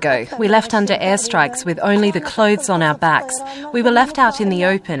 days ago. We left under airstrikes with only the clothes on our backs. We were left out in the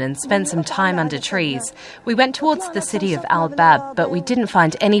open and spent some time under trees. We went towards the city of Al-Bab, but we didn't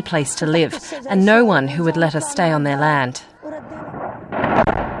find any place to live, and no one who would let us stay on their land.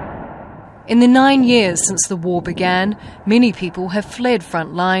 In the 9 years since the war began, many people have fled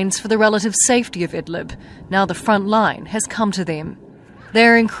front lines for the relative safety of Idlib. Now the front line has come to them. They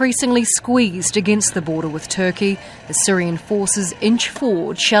are increasingly squeezed against the border with Turkey as Syrian forces inch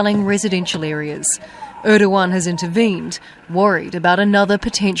forward, shelling residential areas. Erdogan has intervened, worried about another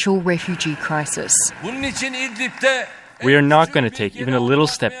potential refugee crisis. We are not going to take even a little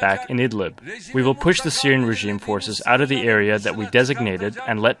step back in Idlib. We will push the Syrian regime forces out of the area that we designated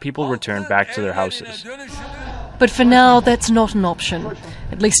and let people return back to their houses. But for now, that's not an option.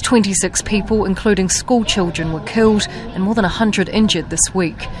 At least 26 people, including school children, were killed and more than 100 injured this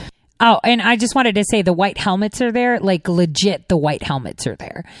week. Oh, and I just wanted to say the white helmets are there. Like, legit, the white helmets are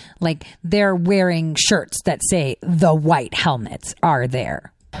there. Like, they're wearing shirts that say the white helmets are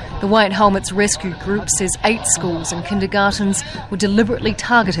there. The White Helmets Rescue Group says 8 schools and kindergartens were deliberately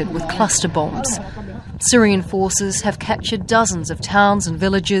targeted with cluster bombs. Syrian forces have captured dozens of towns and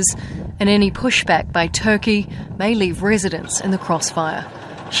villages, and any pushback by Turkey may leave residents in the crossfire.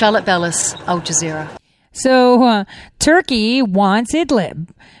 Charlotte Bellis, Al Jazeera. So Turkey wants Idlib.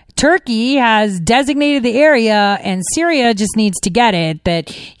 Turkey has designated the area and Syria just needs to get it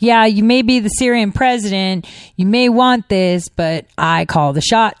that, yeah, you may be the Syrian president, you may want this, but I call the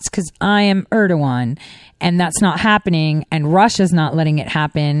shots because I am Erdogan. And that's not happening, and Russia's not letting it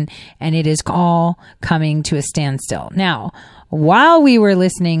happen, and it is all coming to a standstill. Now, while we were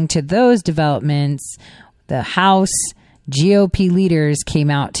listening to those developments, the House GOP leaders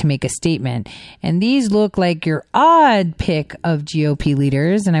came out to make a statement, and these look like your odd pick of GOP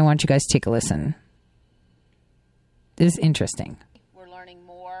leaders, and I want you guys to take a listen. is interesting. We're learning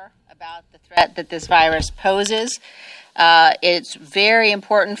more about the threat that this virus poses. It's very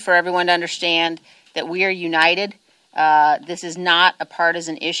important for everyone to understand that we are united. This is not a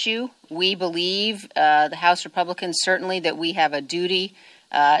partisan issue. We believe, the House Republicans, certainly that we have a duty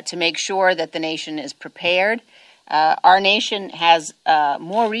to make sure that the nation is prepared. Our nation has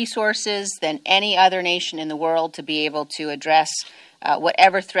more resources than any other nation in the world to be able to address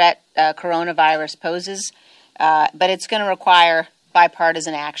whatever threat coronavirus poses, but it's going to require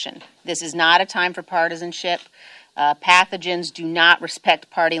bipartisan action. This is not a time for partisanship. Pathogens do not respect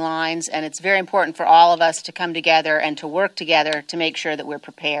party lines, and it's very important for all of us to come together and to work together to make sure that we're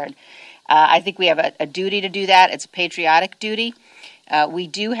prepared. I think we have a duty to do that. It's a patriotic duty. We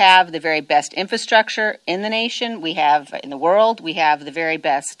do have the very best infrastructure in the nation. We have in the world. We have the very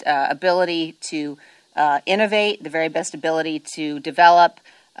best ability to innovate, the very best ability to develop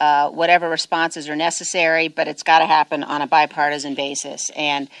whatever responses are necessary, but it's got to happen on a bipartisan basis.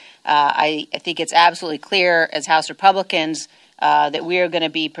 And I think it's absolutely clear as House Republicans that we are going to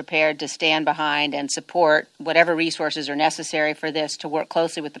be prepared to stand behind and support whatever resources are necessary for this, to work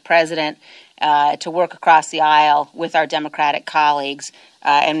closely with the president, to work across the aisle with our Democratic colleagues,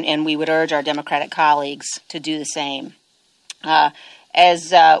 and we would urge our Democratic colleagues to do the same.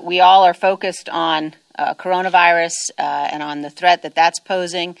 As we all are focused on coronavirus and on the threat that that's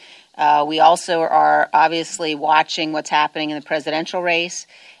posing, we also are obviously watching what's happening in the presidential race,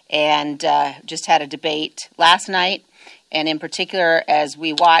 and just had a debate last night. And in particular, as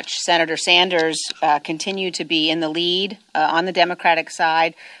we watch Senator Sanders continue to be in the lead on the Democratic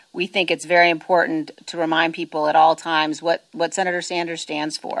side, we think it's very important to remind people at all times what Senator Sanders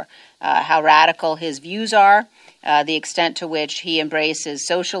stands for, how radical his views are, the extent to which he embraces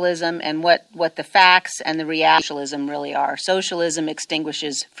socialism, and what the facts and the reality of socialism really are. Socialism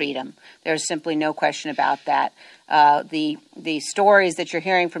extinguishes freedom. There's simply no question about that. The stories that you're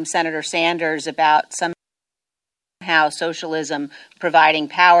hearing from Senator Sanders about somehow socialism providing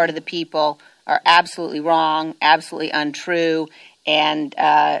power to the people are absolutely wrong, absolutely untrue, and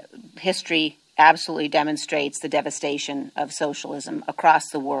history absolutely demonstrates the devastation of socialism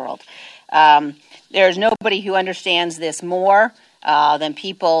across the world. There's nobody who understands this more than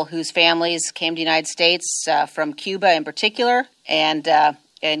people whose families came to the United States from Cuba in particular, and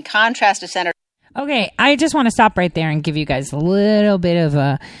in contrast to Senator... Okay, I just want to stop right there and give you guys a little bit of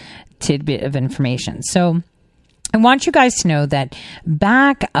a tidbit of information. So I want you guys to know that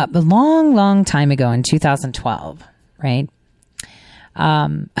back up a long, long time ago in 2012, right,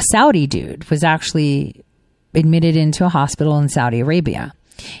 a Saudi dude was actually admitted into a hospital in Saudi Arabia.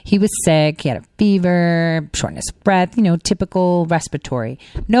 He was sick. He had a fever, shortness of breath, typical respiratory.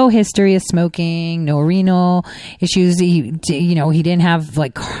 No history of smoking, no renal issues. He didn't have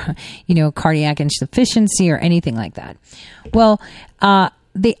cardiac insufficiency or anything like that. Well,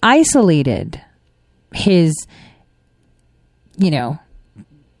 they isolated his,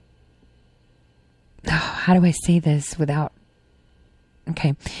 how do I say this without,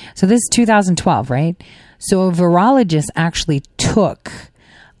 okay. So this is 2012, right? So a virologist actually took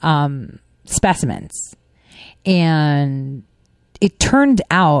specimens, and it turned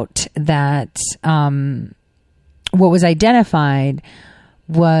out that what was identified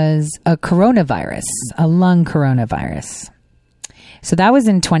was a coronavirus, a lung coronavirus. So that was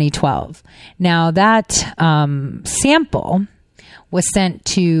in 2012. Now that sample was sent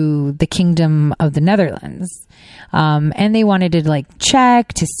to the Kingdom of the Netherlands, and they wanted to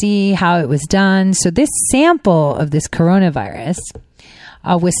check to see how it was done. So this sample of this coronavirus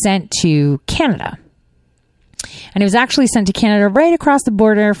was sent to Canada. And it was actually sent to Canada right across the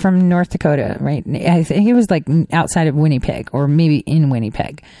border from North Dakota, right? I think it was outside of Winnipeg, or maybe in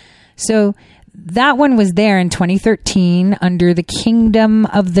Winnipeg. So that one was there in 2013 under the Kingdom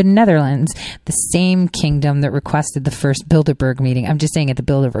of the Netherlands, the same kingdom that requested the first Bilderberg meeting. I'm just saying at the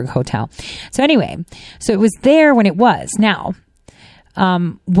Bilderberg Hotel. So anyway, so it was there when it was. Now,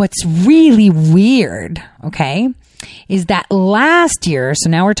 what's really weird, okay, is that last year, so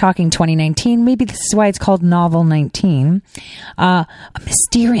now we're talking 2019, maybe this is why it's called Novel 19, a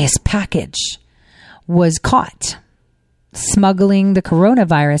mysterious package was caught smuggling the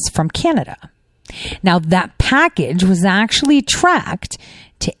coronavirus from Canada. Now, that package was actually tracked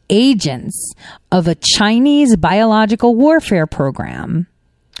to agents of a Chinese biological warfare program,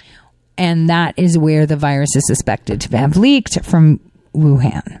 and that is where the virus is suspected to have leaked from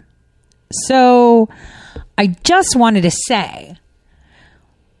Wuhan. So I just wanted to say,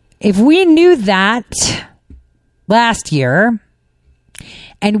 if we knew that last year,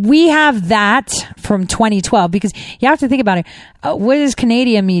 And we have that from 2012 because you have to think about it. What is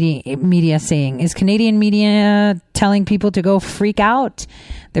Canadian media saying? Is Canadian media telling people to go freak out?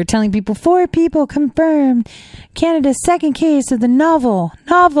 They're telling people 4 people confirmed Canada's second case of the novel,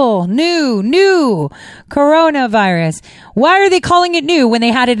 new coronavirus. Why are they calling it new when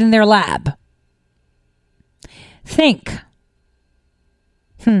they had it in their lab? Think.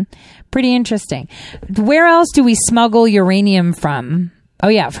 Pretty interesting. Where else do we smuggle uranium from? Oh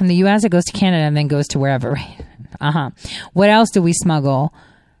yeah, from the U.S. it goes to Canada and then goes to wherever. What else do we smuggle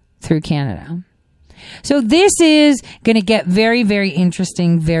through Canada? So this is going to get very, very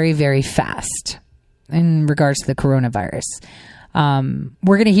interesting very, very fast in regards to the coronavirus.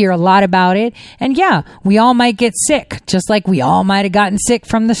 We're going to hear a lot about it. And yeah, we all might get sick, just like we all might have gotten sick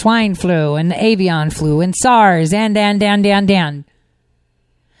from the swine flu and the avian flu and SARS and.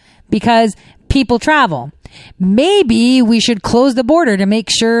 Because people travel. Maybe we should close the border to make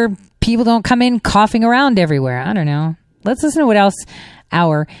sure people don't come in coughing around everywhere. I don't know. Let's listen to what else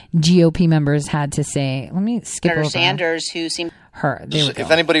our GOP members had to say. Let me skip Senator over Sanders, who seemed her. There we go.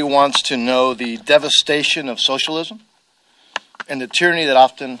 If anybody wants to know the devastation of socialism and the tyranny that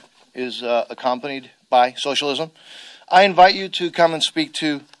often is accompanied by socialism, I invite you to come and speak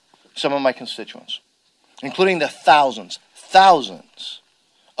to some of my constituents, including the thousands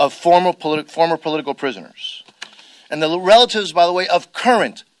of former political prisoners, and the relatives, by the way, of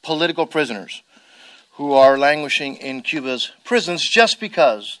current political prisoners who are languishing in Cuba's prisons just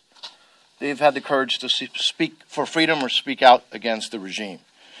because they've had the courage to speak for freedom or speak out against the regime.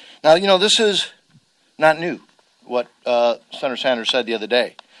 Now, you know, this is not new, what Senator Sanders said the other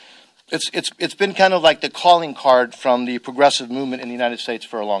day. It's been kind of like the calling card from the progressive movement in the United States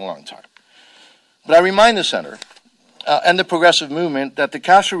for a long, long time. But I remind the Senator and the progressive movement that the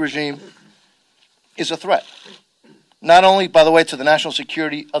Castro regime is a threat, not only, by the way, to the national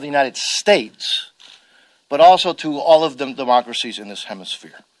security of the United States, but also to all of the democracies in this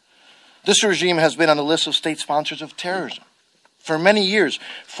hemisphere. This regime has been on the list of state sponsors of terrorism for many years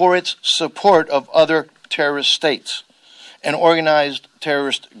for its support of other terrorist states and organized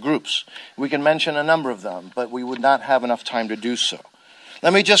terrorist groups. We can mention a number of them, but we would not have enough time to do so.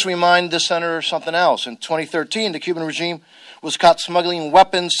 Let me just remind the Senator something else. In 2013, the Cuban regime was caught smuggling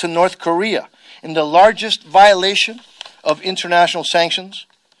weapons to North Korea in the largest violation of international sanctions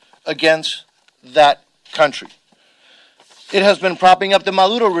against that country. It has been propping up the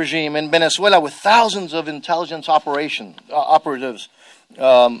Maduro regime in Venezuela with thousands of intelligence operatives,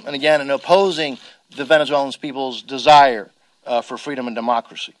 and again, in opposing the Venezuelan people's desire for freedom and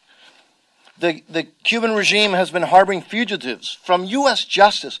democracy. The Cuban regime has been harboring fugitives from U.S.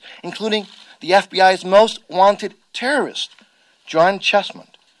 justice, including the FBI's most wanted terrorist, John Chessman,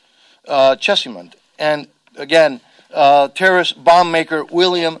 and again, terrorist bomb maker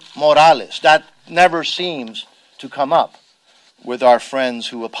William Morales. That never seems to come up with our friends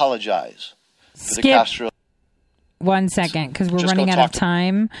who apologize for the Castro. 1 second, because we're running out of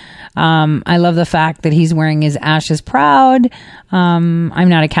time. I love the fact that he's wearing his Ashes Proud. I'm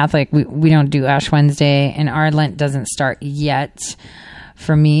not a Catholic. We don't do Ash Wednesday, and our Lent doesn't start yet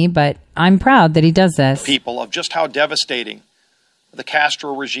for me, but I'm proud that he does this. People of just how devastating the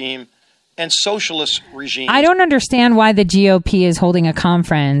Castro regime and socialist regime. I don't understand why the GOP is holding a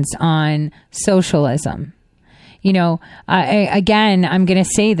conference on socialism. You know, I'm going to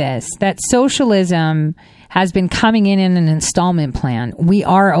say this, that socialism has been coming in an installment plan. We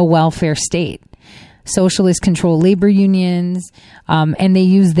are a welfare state. Socialists control labor unions, and they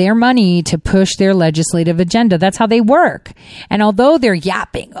use their money to push their legislative agenda. That's how they work. And although they're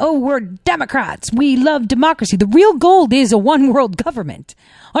yapping, oh, we're Democrats, we love democracy, the real goal is a one world government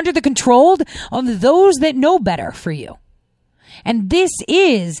under the control of those that know better for you. And this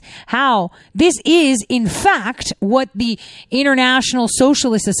is in fact what the International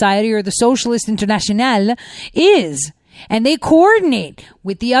Socialist Society or the Socialist Internationale is. And they coordinate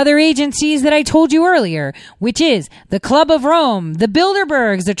with the other agencies that I told you earlier, which is the Club of Rome, the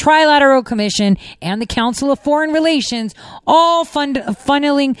Bilderbergs, the Trilateral Commission, and the Council of Foreign Relations, all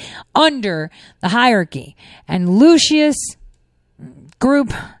funneling under the hierarchy. And Lucius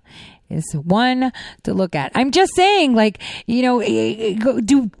Group is one to look at. I'm just saying, like, you know,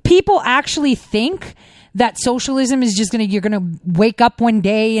 do people actually think that socialism is just you're going to wake up one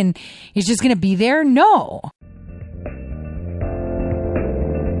day and it's just going to be there? No.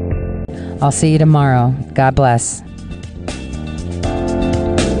 I'll see you tomorrow. God bless.